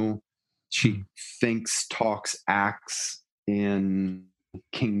view. She thinks, talks, acts in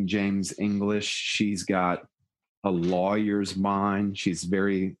King James English. She's got a lawyer's mind. She's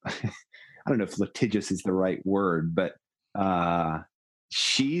very, I don't know if litigious is the right word, but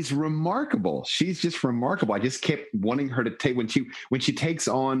she's remarkable. She's just remarkable. I just kept wanting her to take when she takes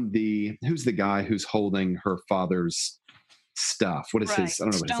on who's the guy who's holding her father's stuff. What is his? I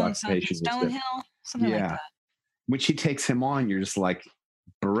don't know what his occupation is. Stonehill, something like that. When she takes him on, you're just like,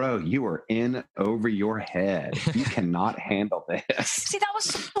 bro, you are in over your head. You cannot handle this. See, that was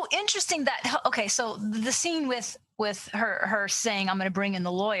so interesting so the scene with her saying, I'm going to bring in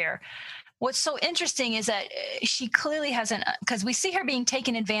the lawyer. What's so interesting is that she clearly hasn't, because we see her being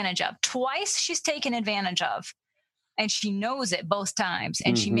taken advantage of. Twice she's taken advantage of, and she knows it both times,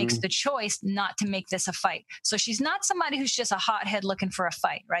 and she makes the choice not to make this a fight. So she's not somebody who's just a hothead looking for a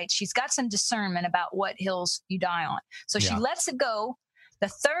fight, right? She's got some discernment about what hills you die on. So she lets it go. The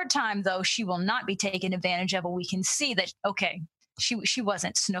third time, though, she will not be taken advantage of, but we can see that, okay, she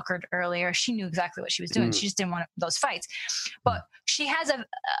wasn't snookered earlier. She knew exactly what she was doing. She just didn't want those fights. But she has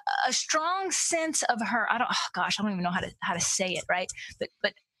a strong sense of her. I don't even know how to say it, right?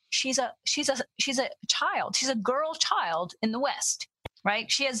 But she's a child. She's a girl child in the West, right?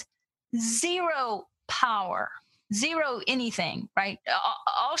 She has zero power, zero anything, right?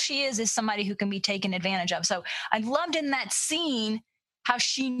 All she is somebody who can be taken advantage of. So I loved in that scene how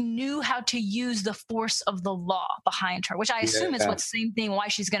she knew how to use the force of the law behind her, which I assume is what's the same thing why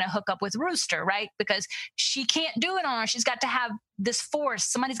she's going to hook up with Rooster, right? Because she can't do it on her. She's got to have this force.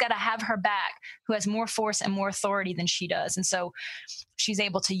 Somebody's got to have her back who has more force and more authority than she does. And so she's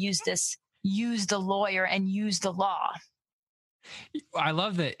able to use the lawyer and use the law. I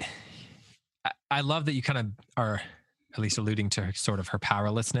love that. I love that you kind of are at least alluding to sort of her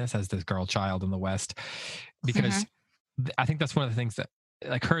powerlessness as this girl child in the West, because I think that's one of the things that,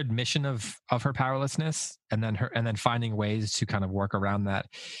 like, her admission of her powerlessness and then finding ways to kind of work around that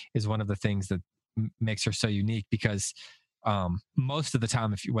is one of the things that makes her so unique, because most of the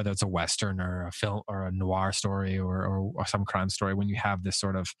time, whether it's a Western or a film or a noir story or some crime story, when you have this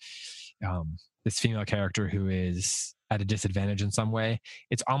sort of this female character who is at a disadvantage in some way,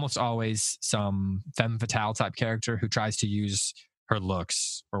 it's almost always some femme fatale type character who tries to use her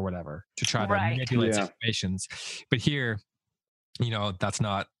looks or whatever to try to manipulate situations. But here, that's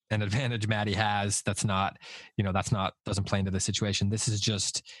not an advantage Maddie has. Doesn't play into the situation. This is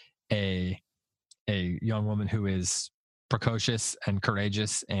just a young woman who is precocious and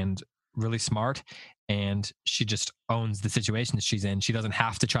courageous and really smart, and she just owns the situation that she's in. She doesn't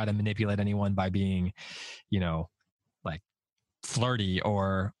have to try to manipulate anyone by being, like flirty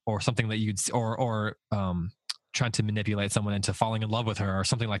or something that or trying to manipulate someone into falling in love with her or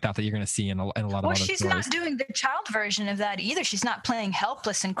something like that you're going to see in a lot of other stories. She's not doing the child version of that either. She's not playing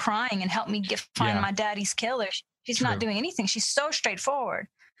helpless and crying and help me find my daddy's killer. She's not doing anything. She's so straightforward.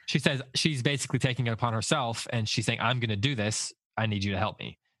 She says she's basically taking it upon herself, and she's saying, I'm going to do this. I need you to help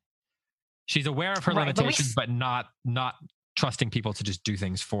me. She's aware of her limitations, but not trusting people to just do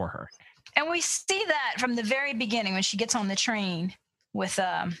things for her. And we see that from the very beginning when she gets on the train with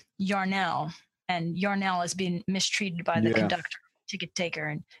Yarnell. And Yarnell is being mistreated by the conductor, ticket taker,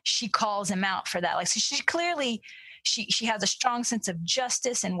 and she calls him out for that. Like, so she clearly, she has a strong sense of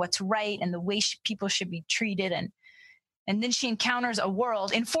justice and what's right and the way people should be treated. And then she encounters a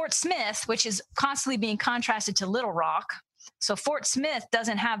world in Fort Smith, which is constantly being contrasted to Little Rock. So Fort Smith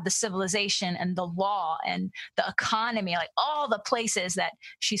doesn't have the civilization and the law and the economy, like all the places that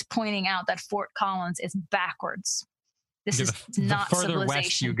she's pointing out that Fort Collins is backwards. This is not the further civilization.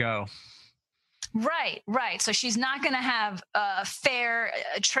 west you go. Right. So she's not going to have fair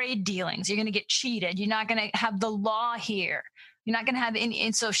trade dealings. You're going to get cheated. You're not going to have the law here. You're not going to have any.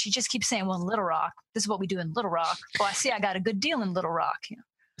 And so she just keeps saying, well, in Little Rock, this is what we do in Little Rock. Oh, I see. I got a good deal in Little Rock.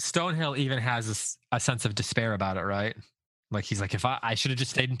 Stonehill even has a sense of despair about it, right? Like, he's like, if I should have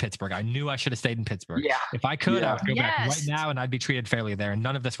just stayed in Pittsburgh. I knew I should have stayed in Pittsburgh. Yeah. If I could, I would go back right now and I'd be treated fairly there. And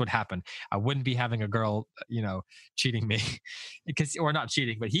none of this would happen. I wouldn't be having a girl, cheating me or not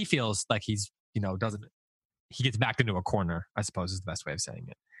cheating, but he feels like he's, he gets backed into a corner, I suppose is the best way of saying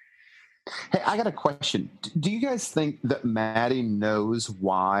it. Hey, I got a question. Do you guys think that Maddie knows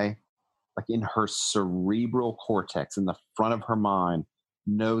why, like in her cerebral cortex, in the front of her mind,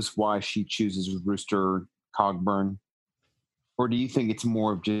 knows why she chooses Rooster Cogburn? Or do you think it's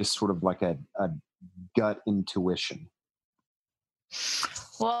more of just sort of like a gut intuition?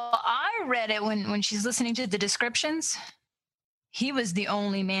 Well, I read it when she's listening to the descriptions. He was the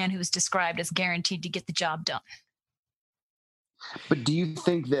only man who was described as guaranteed to get the job done. But do you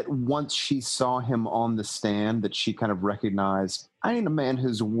think that once she saw him on the stand that she kind of recognized, I need a man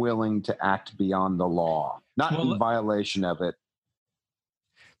who's willing to act beyond the law, not in violation of it?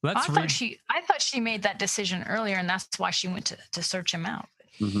 Let's I read. thought she made that decision earlier, and that's why she went to search him out.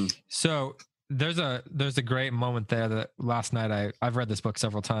 Mm-hmm. So there's a great moment there that last night I've read this book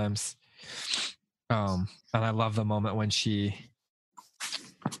several times, and I love the moment when she.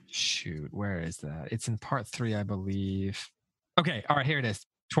 Shoot, where is that? It's in part 3, I believe. Okay, all right, here it is.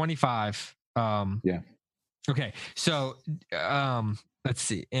 25. Yeah. Okay, so let's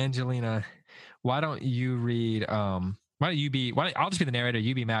see, Angelina, why don't you read? I'll just be the narrator,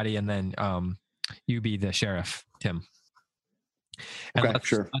 you be Maddie, and then you be the sheriff, Tim. And Okay,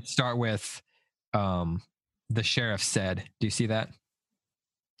 sure. Let's start with the sheriff said. Do you see that?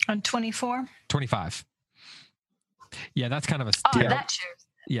 On 24? 25. Yeah, that's kind of a that sheriff.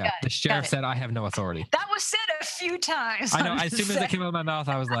 Yeah, the sheriff said, "I have no authority." That was said a few times. I know. As soon as it came out of my mouth,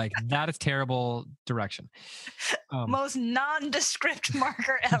 I was like, "That is terrible direction." Most nondescript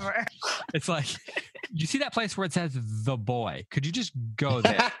marker ever. It's like, you see that place where it says "the boy"? Could you just go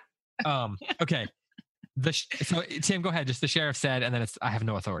there? Okay. So Tim, go ahead. Just the sheriff said, and then it's, "I have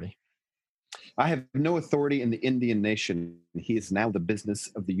no authority." I have no authority in the Indian nation. He is now the business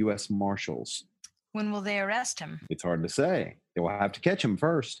of the U.S. Marshals. When will they arrest him? It's hard to say. They will have to catch him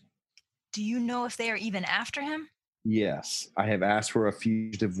first. Do you know if they are even after him? Yes, I have asked for a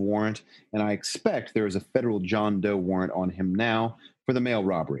fugitive warrant, and I expect there is a federal John Doe warrant on him now for the mail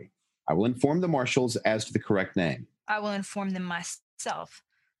robbery. I will inform the marshals as to the correct name. I will inform them myself.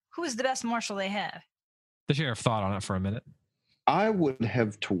 Who is the best marshal they have? The sheriff thought on it for a minute. I would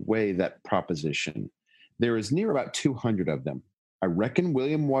have to weigh that proposition. There is near about 200 of them. I reckon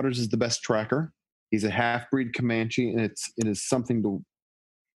William Waters is the best tracker. He's a half-breed Comanche, and it is something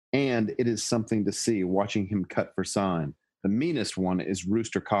to see watching him cut for sign. The meanest one is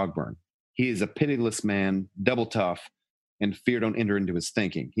Rooster Cogburn. He is a pitiless man, double tough, and fear don't enter into his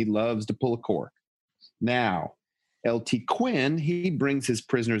thinking. He loves to pull a cork. Now, L.T. Quinn, he brings his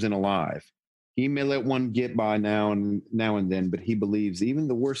prisoners in alive. He may let one get by now and then, but he believes even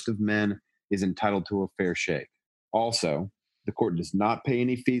the worst of men is entitled to a fair shake. Also, the court does not pay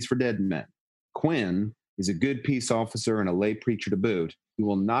any fees for dead men. Quinn is a good peace officer and a lay preacher to boot. He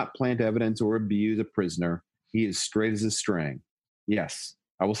will not plant evidence or abuse a prisoner. He is straight as a string. Yes,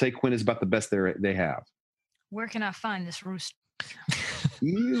 I will say Quinn is about the best they have. Where can I find this Rooster?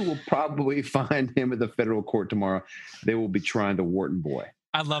 You will probably find him at the federal court tomorrow. They will be trying the Wharton boy.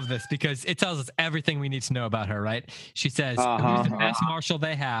 I love this because it tells us everything we need to know about her, right? She says, who's the best marshal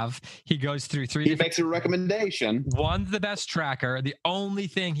they have? He goes through He makes a recommendation. One's the best tracker. The only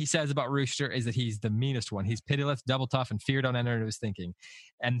thing he says about Rooster is that he's the meanest one. He's pitiless, double tough, and fear don't enter into his thinking.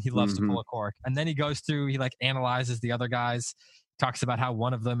 And he loves to pull a cork. And then he goes through, he like analyzes the other guys, talks about how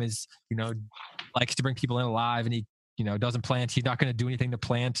one of them is, likes to bring people in alive, and he doesn't plant. He's not going to do anything to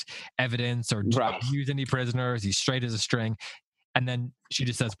plant evidence or abuse any prisoners. He's straight as a string. And then she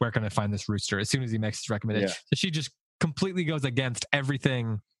just says, where can I find this Rooster? As soon as he makes his recommendation. Yeah. So she just completely goes against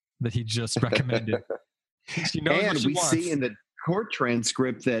everything that he just recommended. She knows what she wants. See in the court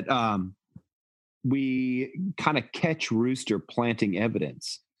transcript that we kind of catch Rooster planting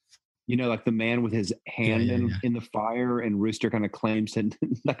evidence. Like the man with his hand in the fire, and Rooster kind of claims that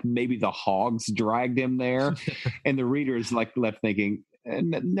like maybe the hogs dragged him there. And the reader is like left thinking,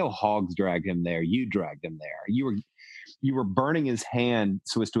 no hogs dragged him there. You dragged him there. You were burning his hand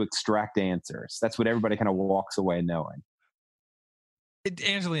so as to extract answers. That's what everybody kind of walks away knowing.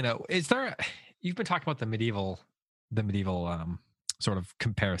 Angelina, you've been talking about the medieval sort of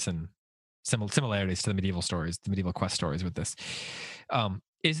comparison, similarities to the medieval stories, the medieval quest stories with this.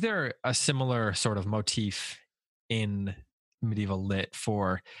 Is there a similar sort of motif in medieval lit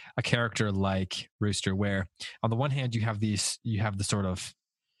for a character like Rooster, where on the one hand you have the sort of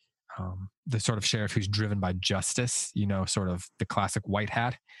sheriff who's driven by justice, sort of the classic white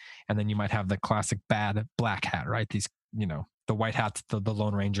hat, and then you might have the classic bad black hat, right? These, the white hat's the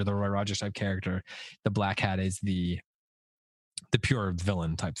Lone Ranger, the Roy Rogers type character. The black hat is the pure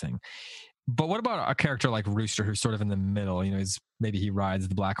villain type thing. But what about a character like Rooster, who's sort of in the middle? Maybe he rides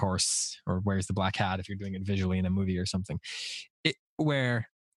the black horse or wears the black hat if you're doing it visually in a movie or something,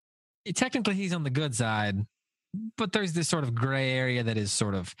 technically he's on the good side, but there's this sort of gray area that is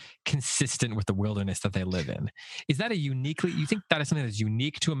sort of consistent with the wilderness that they live in. Is that you think that is something that's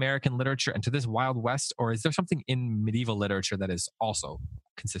unique to American literature and to this Wild West, or is there something in medieval literature that is also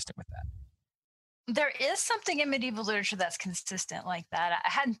consistent with that? There is something in medieval literature that's consistent like that. I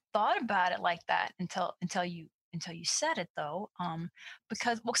hadn't thought about it like that until you said it, though.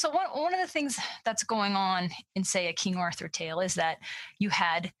 Because one of the things that's going on in, say, a King Arthur tale is that you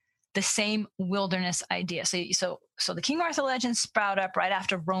had the same wilderness idea. So the King Arthur legends sprout up right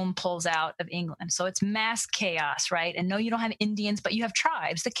after Rome pulls out of England. So it's mass chaos, right? And no, you don't have Indians, but you have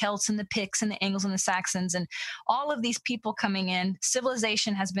tribes, the Celts and the Picts and the Angles and the Saxons, and all of these people coming in.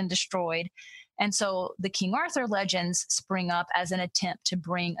 Civilization has been destroyed. And so the King Arthur legends spring up as an attempt to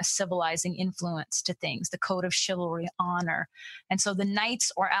bring a civilizing influence to things, the code of chivalry, honor. And so the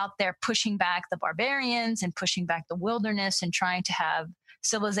knights are out there pushing back the barbarians and pushing back the wilderness and trying to have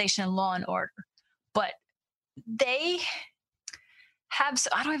civilization and law and order. But they have,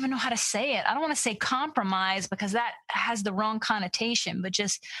 I don't even know how to say it. I don't want to say compromise because that has the wrong connotation, but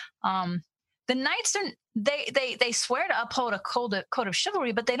just the knights are, they swear to uphold a code of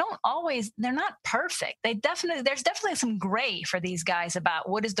chivalry, but they don't always, they're not perfect. There's definitely some gray for these guys about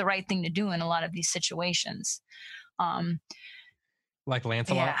what is the right thing to do in a lot of these situations. Like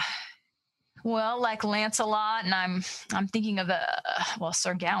Lancelot? Yeah. Well, like Lancelot, and I'm thinking of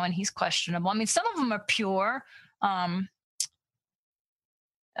Sir Gawain. He's questionable. I mean, some of them are pure.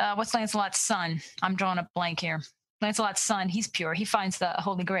 What's Lancelot's son? I'm drawing a blank here. Lancelot's son, he's pure. He finds the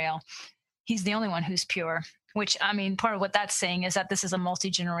Holy Grail. He's the only one who's pure. Which, I mean, part of what that's saying is that this is a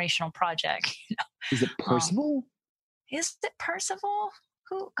multi-generational project. Is it Percival? Is it Percival?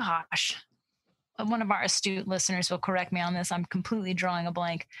 Who? Gosh, one of our astute listeners will correct me on this. I'm completely drawing a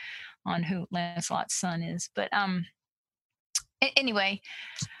blank on who Lancelot's son is, but anyway,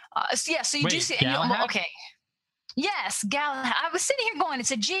 so you do see. Okay, yes, Galahad. I was sitting here going, it's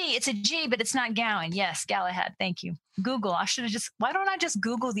a G, but it's not Gowan. Yes, Galahad. Thank you. Google. Why don't I just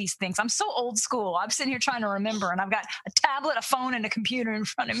Google these things? I'm so old school. I'm sitting here trying to remember, and I've got a tablet, a phone, and a computer in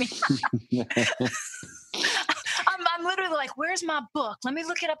front of me. I'm literally like, where's my book? Let me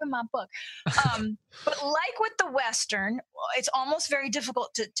look it up in my book. But like with the Western, it's almost very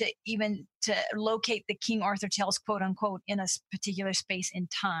difficult to locate the King Arthur tales, quote unquote, in a particular space in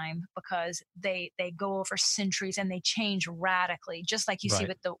time, because they go over centuries and they change radically, just like you see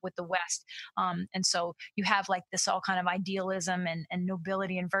with the West. And so you have like this all kind of idealism and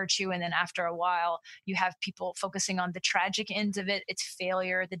nobility and virtue. And then after a while, you have people focusing on the tragic ends of it. It's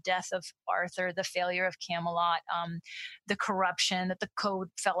failure, the death of Arthur, the failure of Camelot, the corruption, that the code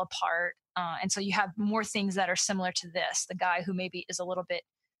fell apart. And so you have more things that are similar to this, the guy who maybe is a little bit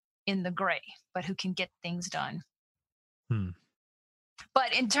in the gray, but who can get things done.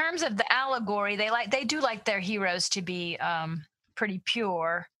 But in terms of the allegory, they do like their heroes to be pretty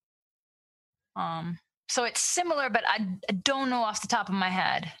pure. So it's similar, but I don't know off the top of my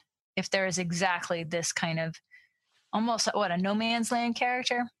head if there is exactly this kind of almost a no man's land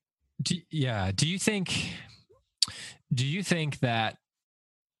character. Do you think that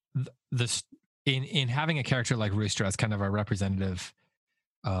this in having a character like Rooster as kind of a representative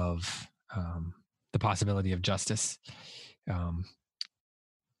of the possibility of justice,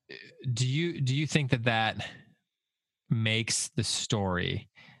 do you think that makes the story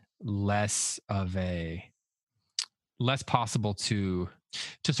less possible to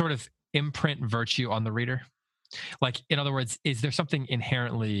sort of imprint virtue on the reader? Like, in other words, is there something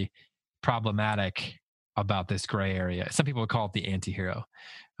inherently problematic about this gray area? Some people would call it the anti-hero,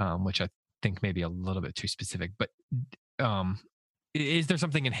 which I think may be a little bit too specific, but is there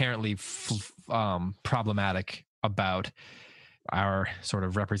something inherently problematic about our sort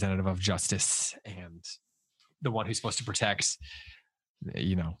of representative of justice and the one who's supposed to protect,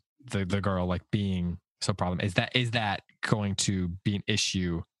 the girl, like being so problematic? Is that going to be an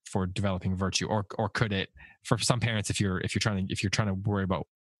issue for developing virtue, or could it, for some parents, if you're trying to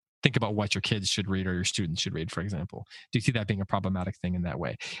think about what your kids should read or your students should read, for example, do you see that being a problematic thing in that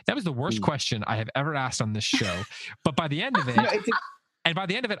way? That was the worst question I have ever asked on this show, but by the end of it,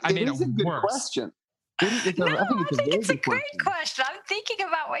 I made it worse. Question. I think it's a great question. I'm thinking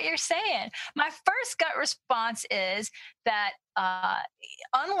about what you're saying. My first gut response is that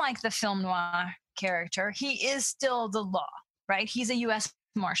unlike the film noir character, he is still the law, right? He's a U.S.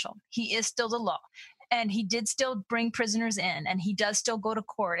 Marshal. He is still the law. And he did still bring prisoners in, and he does still go to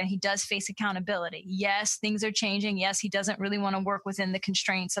court, and he does face accountability. Yes, things are changing. Yes, he doesn't really want to work within the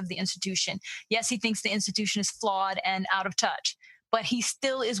constraints of the institution. Yes, he thinks the institution is flawed and out of touch, but he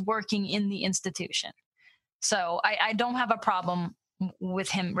still is working in the institution. So I don't have a problem with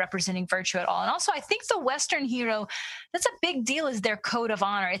him representing virtue at all. And also, I think the Western hero, that's a big deal, is their code of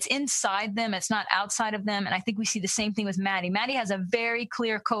honor. It's inside them. It's not outside of them. And I think we see the same thing with Maddie. Maddie has a very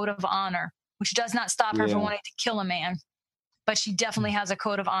clear code of honor, which does not stop her from wanting to kill a man. But she definitely has a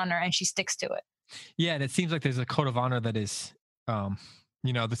code of honor, and she sticks to it. Yeah, and it seems like there's a code of honor that is, the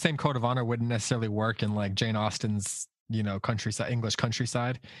same code of honor wouldn't necessarily work in like Jane Austen's, countryside, English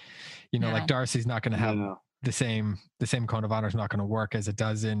countryside. Like Darcy's not going to have the same code of honor is not going to work as it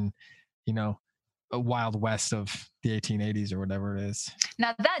does in, a wild west of the 1880s or whatever it is.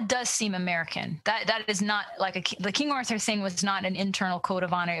 Now that does seem American. That is not like the King Arthur thing was not an internal code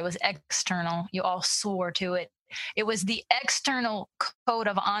of honor. It was external. You all swore to it. It was the external code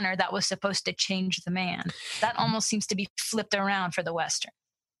of honor that was supposed to change the man. That almost seems to be flipped around for the Western.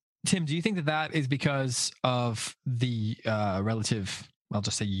 Tim, do you think that is because of the relative, I'll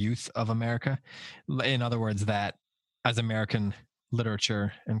just say, youth of America? In other words, that as American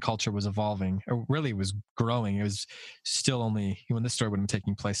literature and culture was evolving, or really was growing, it was still only, when this story would have been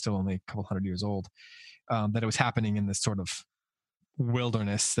taking place, still only a couple hundred years old, that it was happening in this sort of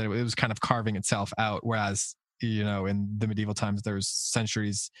wilderness, that it was kind of carving itself out. Whereas, in the medieval times, there was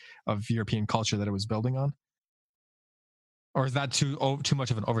centuries of European culture that it was building on. Or is that too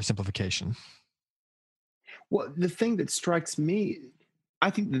much of an oversimplification? Well, the thing that strikes me, I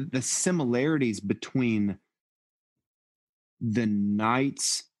think the similarities between the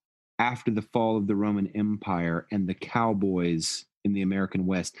knights after the fall of the Roman Empire and the cowboys in the American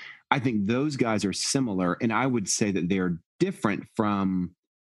West, I think those guys are similar. And I would say that they're different from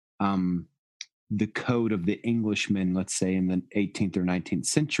the code of the Englishmen, let's say in the 18th or 19th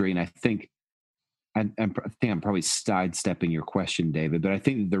century. And I think I'm probably sidestepping your question, David, but I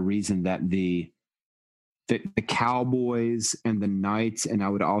think the reason that the cowboys and the knights, and I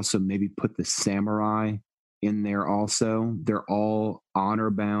would also maybe put the samurai in there also, they're all honor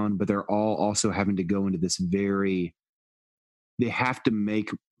bound, but they're all also having to go into this they have to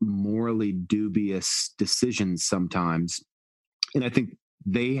make morally dubious decisions sometimes. And I think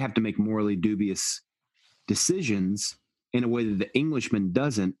they have to make morally dubious decisions in a way that the Englishman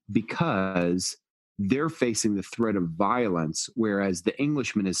doesn't, because they're facing the threat of violence, whereas the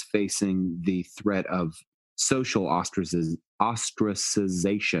Englishman is facing the threat of social ostracization.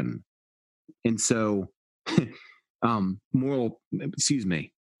 And so,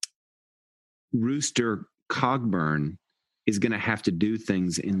 Rooster Cogburn is going to have to do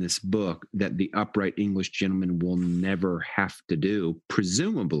things in this book that the upright English gentleman will never have to do,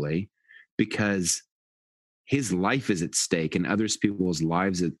 presumably because his life is at stake and others people's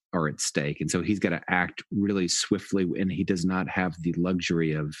lives are at stake. And so he's got to act really swiftly, and he does not have the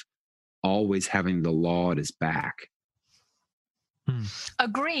luxury of always having the law at his back.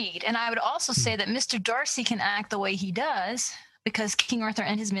 Agreed. And I would also say that Mr. Darcy can act the way he does because King Arthur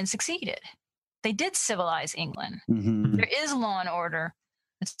and his men succeeded. They did civilize England. Mm-hmm. There is law and order.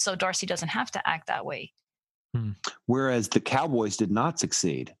 And so Darcy doesn't have to act that way. Whereas the cowboys did not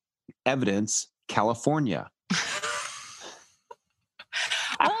succeed. Evidence, California.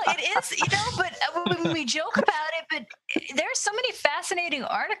 Well, it is, but when we joke about it, but there's so many fascinating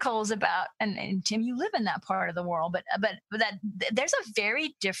articles about, and Tim, you live in that part of the world, but that there's a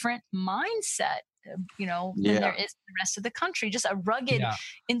very different mindset, than there is in the rest of the country. Just a rugged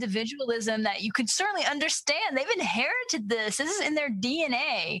individualism that you can certainly understand. They've inherited this. This is in their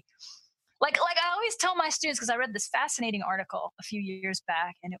DNA. Like I always tell my students, because I read this fascinating article a few years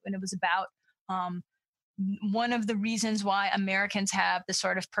back, and it was about one of the reasons why Americans have the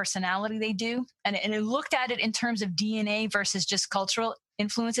sort of personality they do. And it looked at it in terms of DNA versus just cultural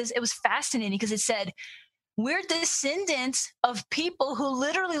influences. It was fascinating because it said, we're descendants of people who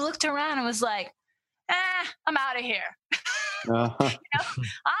literally looked around and was like, I'm out of here. I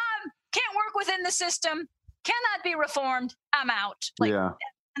can't work within the system, cannot be reformed, I'm out. And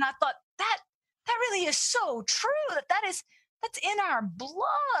I thought that really is so true. That's in our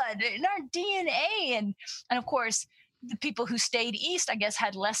blood, in our DNA. And of course, the people who stayed east, I guess,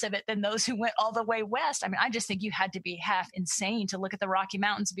 had less of it than those who went all the way west. I mean, I just think you had to be half insane to look at the Rocky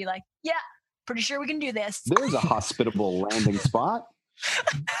Mountains and be like, yeah, pretty sure we can do this. There's a hospitable landing spot.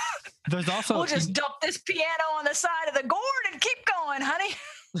 There's also, we'll just dump this piano on the side of the gourd and keep going, honey.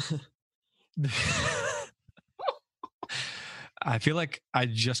 I feel like I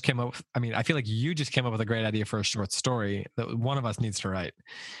feel like you just came up with a great idea for a short story that one of us needs to write.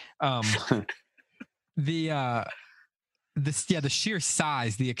 The sheer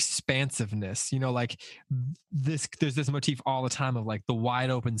size, the expansiveness, there's this motif all the time of like the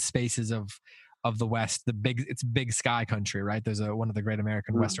wide open spaces of the West, it's big sky country, right? There's one of the great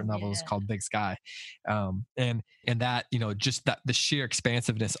American Western novels called Big Sky. And that, just that the sheer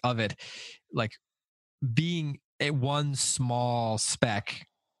expansiveness of it, like being one small speck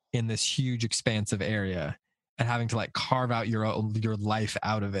in this huge expansive area and having to like carve out your life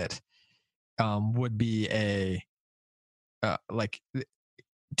out of it would be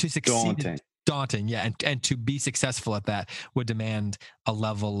to succeed, daunting. Yeah. And to be successful at that would demand a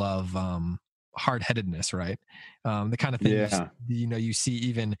level of hard-headedness, right? The kind of things, you see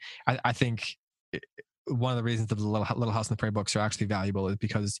even, I think one of the reasons that the Little House on the Prairie books are actually valuable is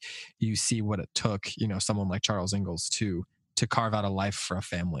because you see what it took, someone like Charles Ingalls to carve out a life for a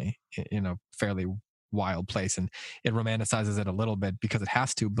family in a fairly wild place, and it romanticizes it a little bit because it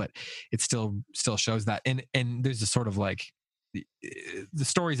has to, but it still shows that. And there's a sort of like the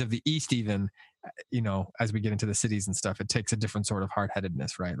stories of the East, even, as we get into the cities and stuff, it takes a different sort of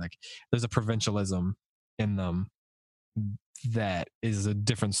hard-headedness, right? Like there's a provincialism in them that is a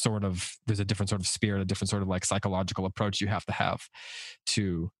different sort of spirit, a different sort of like psychological approach you have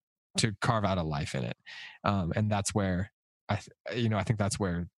to carve out a life in it. And that's where I think that's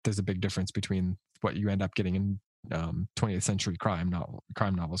where there's a big difference between what you end up getting in 20th century crime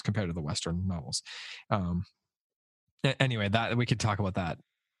novels compared to the Western novels. Anyway, that we could talk about that.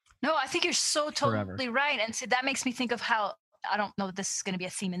 No, I think you're so totally forever. right. And so that makes me think of how, I don't know if this is going to be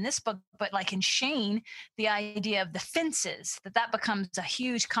a theme in this book, but like in Shane, the idea of the fences, that becomes a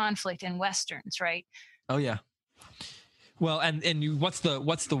huge conflict in Westerns, right? Oh yeah. Well, and what's the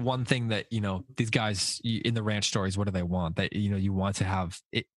one thing that, these guys in the ranch stories, what do they want? That, you want to have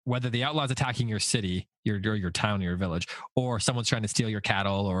it, whether the outlaw's attacking your city, your town, your village, or someone's trying to steal your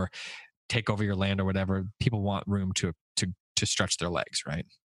cattle or take over your land or whatever, people want room to stretch their legs, right?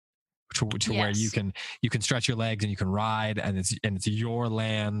 To yes. Where you can stretch your legs and you can ride, and it's your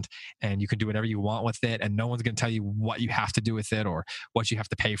land, and you can do whatever you want with it, and no one's going to tell you what you have to do with it or what you have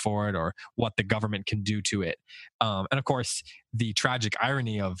to pay for it or what the government can do to it. And of course, the tragic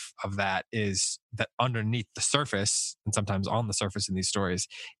irony of that is that underneath the surface, and sometimes on the surface in these stories,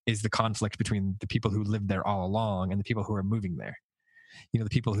 is the conflict between the people who lived there all along and the people who are moving there. The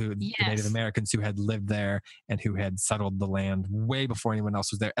people who, yes. The Native Americans who had lived there and who had settled the land way before anyone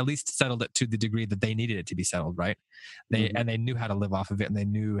else was there, at least settled it to the degree that they needed it to be settled, right? And they knew how to live off of it, and they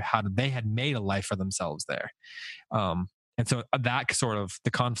knew they had made a life for themselves there. And so that sort of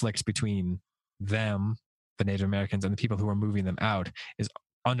the conflict between them, the Native Americans, and the people who are moving them out is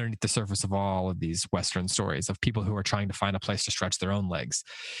underneath the surface of all of these Western stories of people who are trying to find a place to stretch their own legs.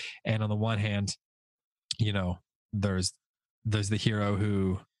 And on the one hand, there's the hero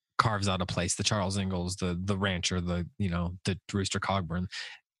who carves out a place, the Charles Ingalls, the rancher, the Rooster Cogburn.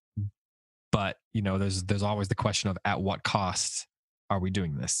 But, there's always the question of at what cost are we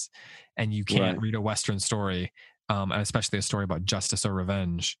doing this? And you can't read a Western story, and especially a story about justice or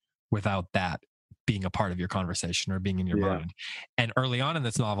revenge, without that being a part of your conversation or being in your mind. And early on in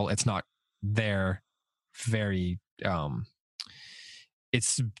this novel, it's not there very,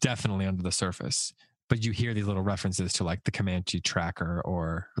 it's definitely under the surface. But you hear these little references to like the Comanche tracker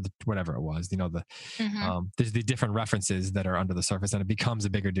or whatever it was, there's the different references that are under the surface, and it becomes a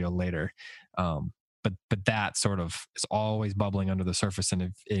bigger deal later. But that sort of is always bubbling under the surface.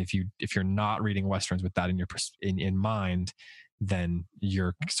 And if you're not reading Westerns with that in mind, then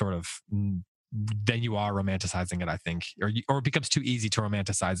you're sort of, then you are romanticizing it, I think, or it becomes too easy to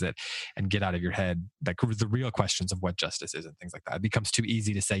romanticize it and get out of your head like the real questions of what justice is and things like that. It becomes too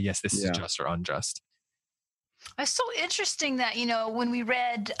easy to say, yes, this is just or unjust. It's so interesting that, when we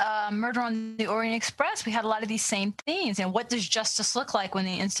read Murder on the Orient Express, we had a lot of these same themes. And what does justice look like when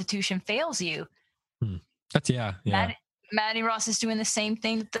the institution fails you? That's, Maddie Ross is doing the same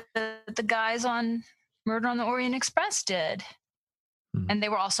thing that the guys on Murder on the Orient Express did. And they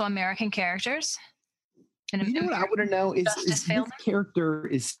were also American characters. And what I want to know is this character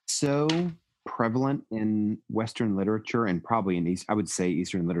is so prevalent in Western literature and probably in I would say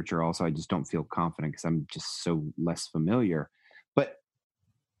Eastern literature also. I just don't feel confident because I'm just so less familiar. But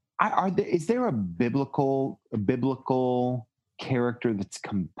is there a biblical character that's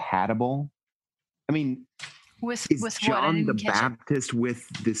compatible? I mean, with John the Baptist with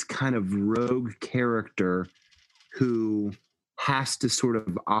this kind of rogue character who has to sort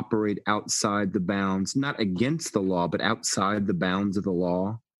of operate outside the bounds, not against the law, but outside the bounds of the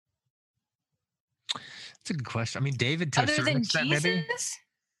law? That's a good question. I mean, David, to other a certain than extent, Jesus? maybe.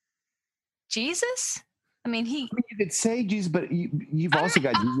 Jesus? I mean, you could say Jesus, but you've also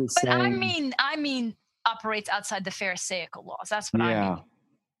got Jesus saying... I mean, operates outside the Pharisaical laws. That's what I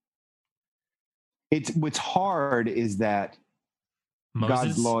mean. What's hard is that Moses?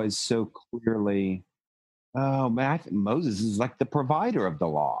 God's law is so clearly... Oh, man, I think Moses is like the provider of the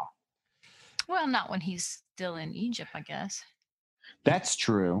law. Well, not when he's still in Egypt, I guess. That's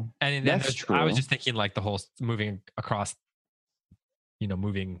true. And that's true. I was just thinking like the whole moving across,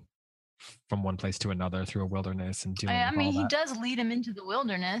 moving from one place to another through a wilderness and doing. I mean, he does lead him into the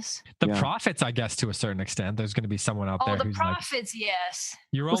wilderness. The prophets, I guess, to a certain extent, there's going to be someone out there. Oh, the prophets, yes.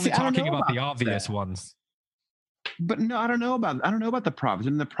 You're only talking about the obvious ones. But no, I don't know about the prophets. I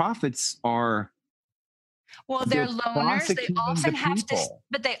mean, the prophets are Well, they're loners. They prosecuting often the have to, people.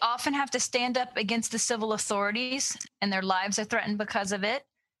 but they often have to stand up against the civil authorities, and their lives are threatened because of it.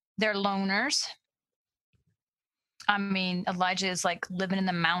 They're loners. I mean, Elijah is like living in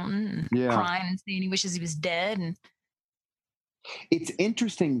the mountain and Yeah. crying and saying he wishes he was dead. And It's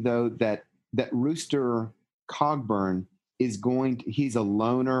interesting though that Rooster Cogburn is he's a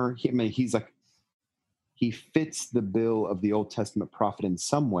loner. He fits the bill of the Old Testament prophet in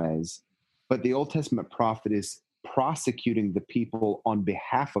some ways, but the Old Testament prophet is prosecuting the people on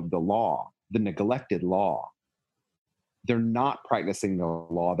behalf of the law, the neglected law. They're not practicing the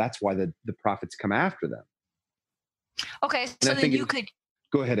law. That's why the prophets come after them. okay, so then you could.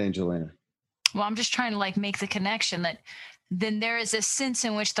 Go ahead, Angelina. Well, I'm just trying to like make the connection that then there is a sense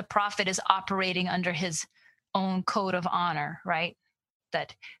in which the prophet is operating under his own code of honor, right?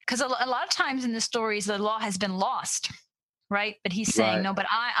 That because a lot of times in the stories the law has been lost, right? But he's saying Right. no, but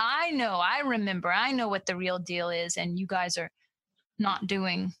I know, I remember, I know what the real deal is, and you guys are not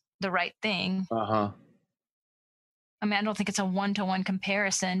doing the right thing. Uh-huh. I mean, I don't think it's a one-to-one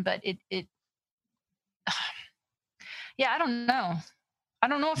comparison, but it yeah, I don't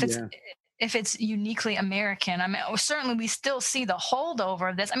know if it's uniquely American. I mean, certainly we still see the holdover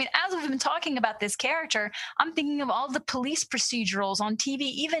of this. I mean, as we've been talking about this character, I'm thinking of all the police procedurals on TV,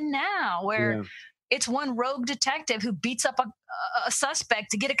 even now, where it's one rogue detective who beats up a suspect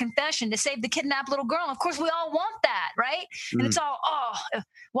to get a confession to save the kidnapped little girl. And of course, we all want that, right? And it's all,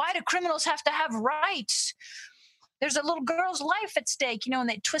 why do criminals have to have rights? There's a little girl's life at stake, and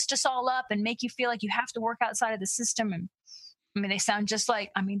they twist us all up and make you feel like you have to work outside of the system. And I mean, they sound just like,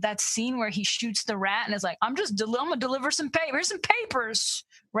 that scene where he shoots the rat and is like, I'm going to deliver some papers. Here's some papers,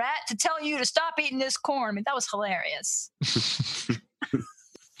 rat, to tell you to stop eating this corn. I mean, that was hilarious.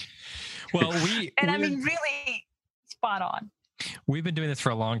 Well, really spot on. We've been doing this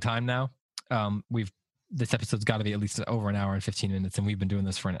for a long time now. This episode's got to be at least over an hour and 15 minutes, and we've been doing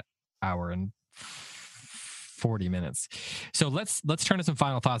this for an hour and 40 minutes. So let's turn to some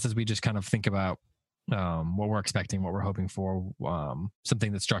final thoughts as we just kind of think about what we're expecting, what we're hoping for,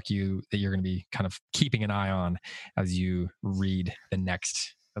 something that struck you that you're going to be kind of keeping an eye on as you read the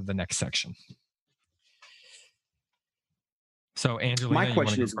next section. So, Angelina, my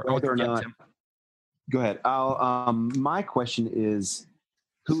question is whether or not. Tim? Go ahead. My question is,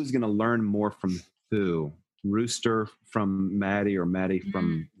 who is going to learn more from who? Rooster from Maddie, or Maddie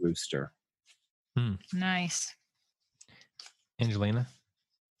from Rooster? Nice. Angelina?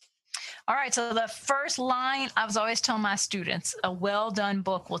 All right, so the first line, I was always telling my students, a well-done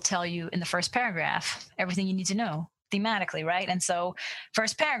book will tell you in the first paragraph everything you need to know thematically, right? And so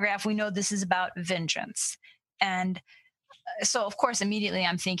first paragraph, we know this is about vengeance. And so, of course, immediately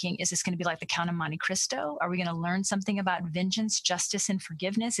I'm thinking, is this going to be like the Count of Monte Cristo? Are we going to learn something about vengeance, justice, and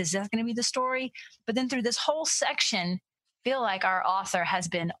forgiveness? Is that going to be the story? But then through this whole section, I feel like our author has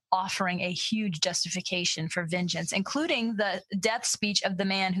been offering a huge justification for vengeance, including the death speech of the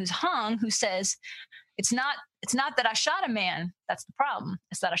man who's hung, who says, it's not that I shot a man. That's the problem.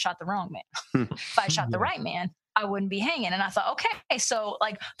 It's that I shot the wrong man. If I shot the right man, I wouldn't be hanging. And I thought, okay, so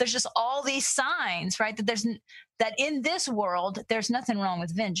like there's just all these signs, right? That in this world, there's nothing wrong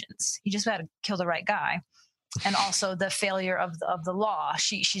with vengeance. You just got to kill the right guy. And also the failure of the law.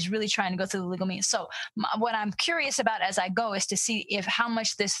 She's really trying to go through the legal means. So what I'm curious about as I go is to see how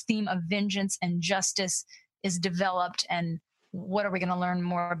much this theme of vengeance and justice is developed, and what are we going to learn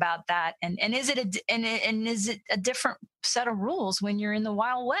more about that? And is it a different set of rules when you're in the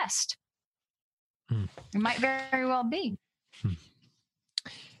Wild West? It might very well be.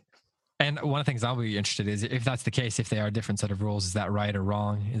 And one of the things I'll be interested is, if that's the case, if they are a different set of rules, is that right or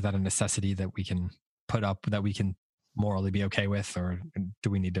wrong? Is that a necessity that we can put up, that we can morally be okay with, or do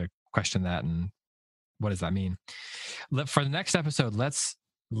we need to question that, and what does that mean? For the next episode, let's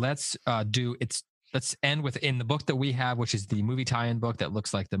end with, in the book that we have, which is the movie tie-in book that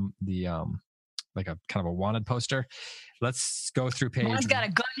looks like the like a kind of a wanted poster. Let's go through page. One's got a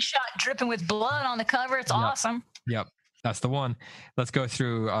gunshot dripping with blood on the cover. It's awesome. Yep. That's the one. Let's go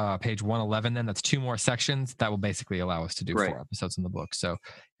through page 111 then. That's 2 more sections. That will basically allow us to do 4 episodes in the book. So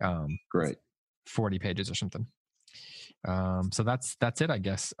great. 40 pages or something. So that's it, I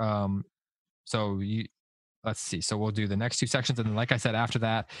guess. Let's see. So we'll do the next 2 sections. And then, like I said, after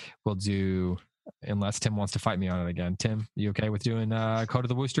that, we'll do, unless Tim wants to fight me on it again. Tim, you okay with doing Code of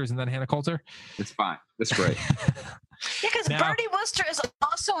the Woosters and then Hannah Coulter? It's fine. That's great. Yeah, because Bertie Wooster is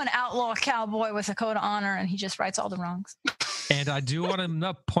also an outlaw cowboy with a code of honor, and he just rights all the wrongs. And I do want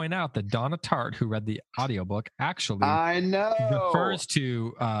to point out that Donna Tartt, who read the audiobook, actually refers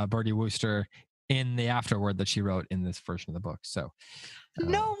to Bertie Wooster in the afterword that she wrote in this version of the book. So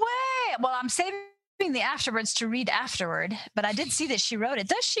no way. Well, I'm saving saving the afterwards to read afterward, but I did see that she wrote it.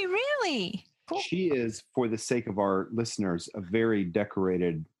 Does she really? Cool. She is, for the sake of our listeners, a very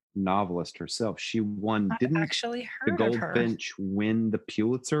decorated novelist herself. She won, didn't actually the heard of her. Goldfinch win the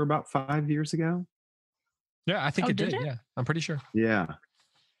Pulitzer about 5 years ago? Yeah, I think it did did. it? Yeah, I'm pretty sure. Yeah.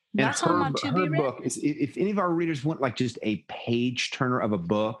 That's and on my to-be her read? book is, if any of our readers want like just a page turner of a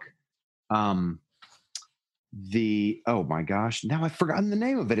book, oh my gosh, now I've forgotten the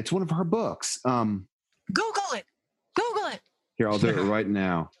name of it. It's one of her books. Google it. Google it. Here, I'll do it right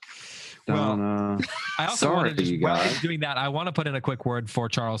now. Well, Donna. I also Sorry, want to just, you while guys. he's doing that, I want to put in a quick word for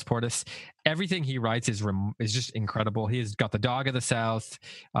Charles Portis. Everything he writes is just incredible. He has got The Dog of the South,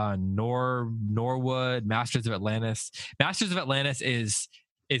 Norwood, Masters of Atlantis. Masters of Atlantis is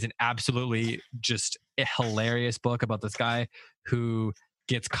an absolutely just a hilarious book about this guy who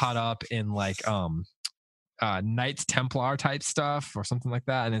gets caught up in like Knights Templar type stuff or something like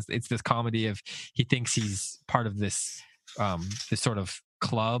that, and it's this comedy of he thinks he's part of this sort of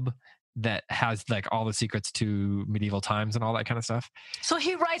club that has like all the secrets to medieval times and all that kind of stuff. So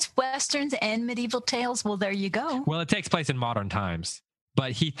he writes westerns and medieval tales. Well, there you go. Well, it takes place in modern times,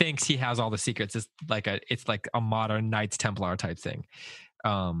 but he thinks he has all the secrets. It's like a modern Knights Templar type thing.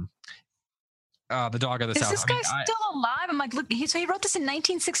 The Dog of the Is South. this guy still alive? I'm like, look, so he wrote this in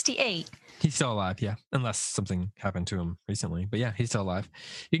 1968. He's still alive, yeah, unless something happened to him recently. But yeah, he's still alive.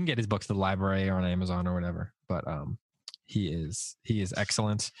 You can get his books at the library or on Amazon or whatever. But he is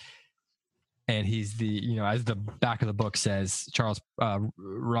excellent. And he's as the back of the book says, Charles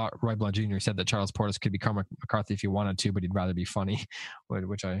Roy Blount Jr. said that Charles Portis could become McCarthy if he wanted to, but he'd rather be funny,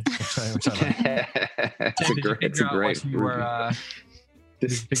 which I like. It's a great review. The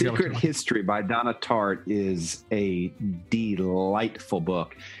Secret History by Donna Tartt is a delightful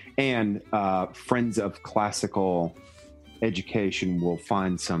book, and friends of classical education will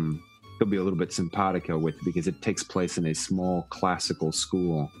find they'll be a little bit simpatico with it because it takes place in a small classical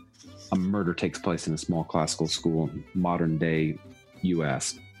school. A murder takes place in a small classical school, modern day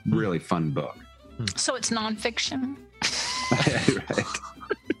U.S. Really fun book. So it's nonfiction. Right.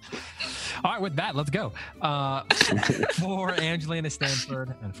 All right, with that, let's go. For Angelina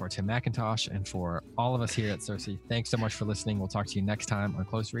Stanford and for Tim McIntosh and for all of us here at Cersei, thanks so much for listening. We'll talk to you next time on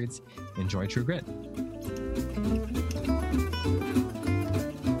Close Reads. Enjoy True Grit.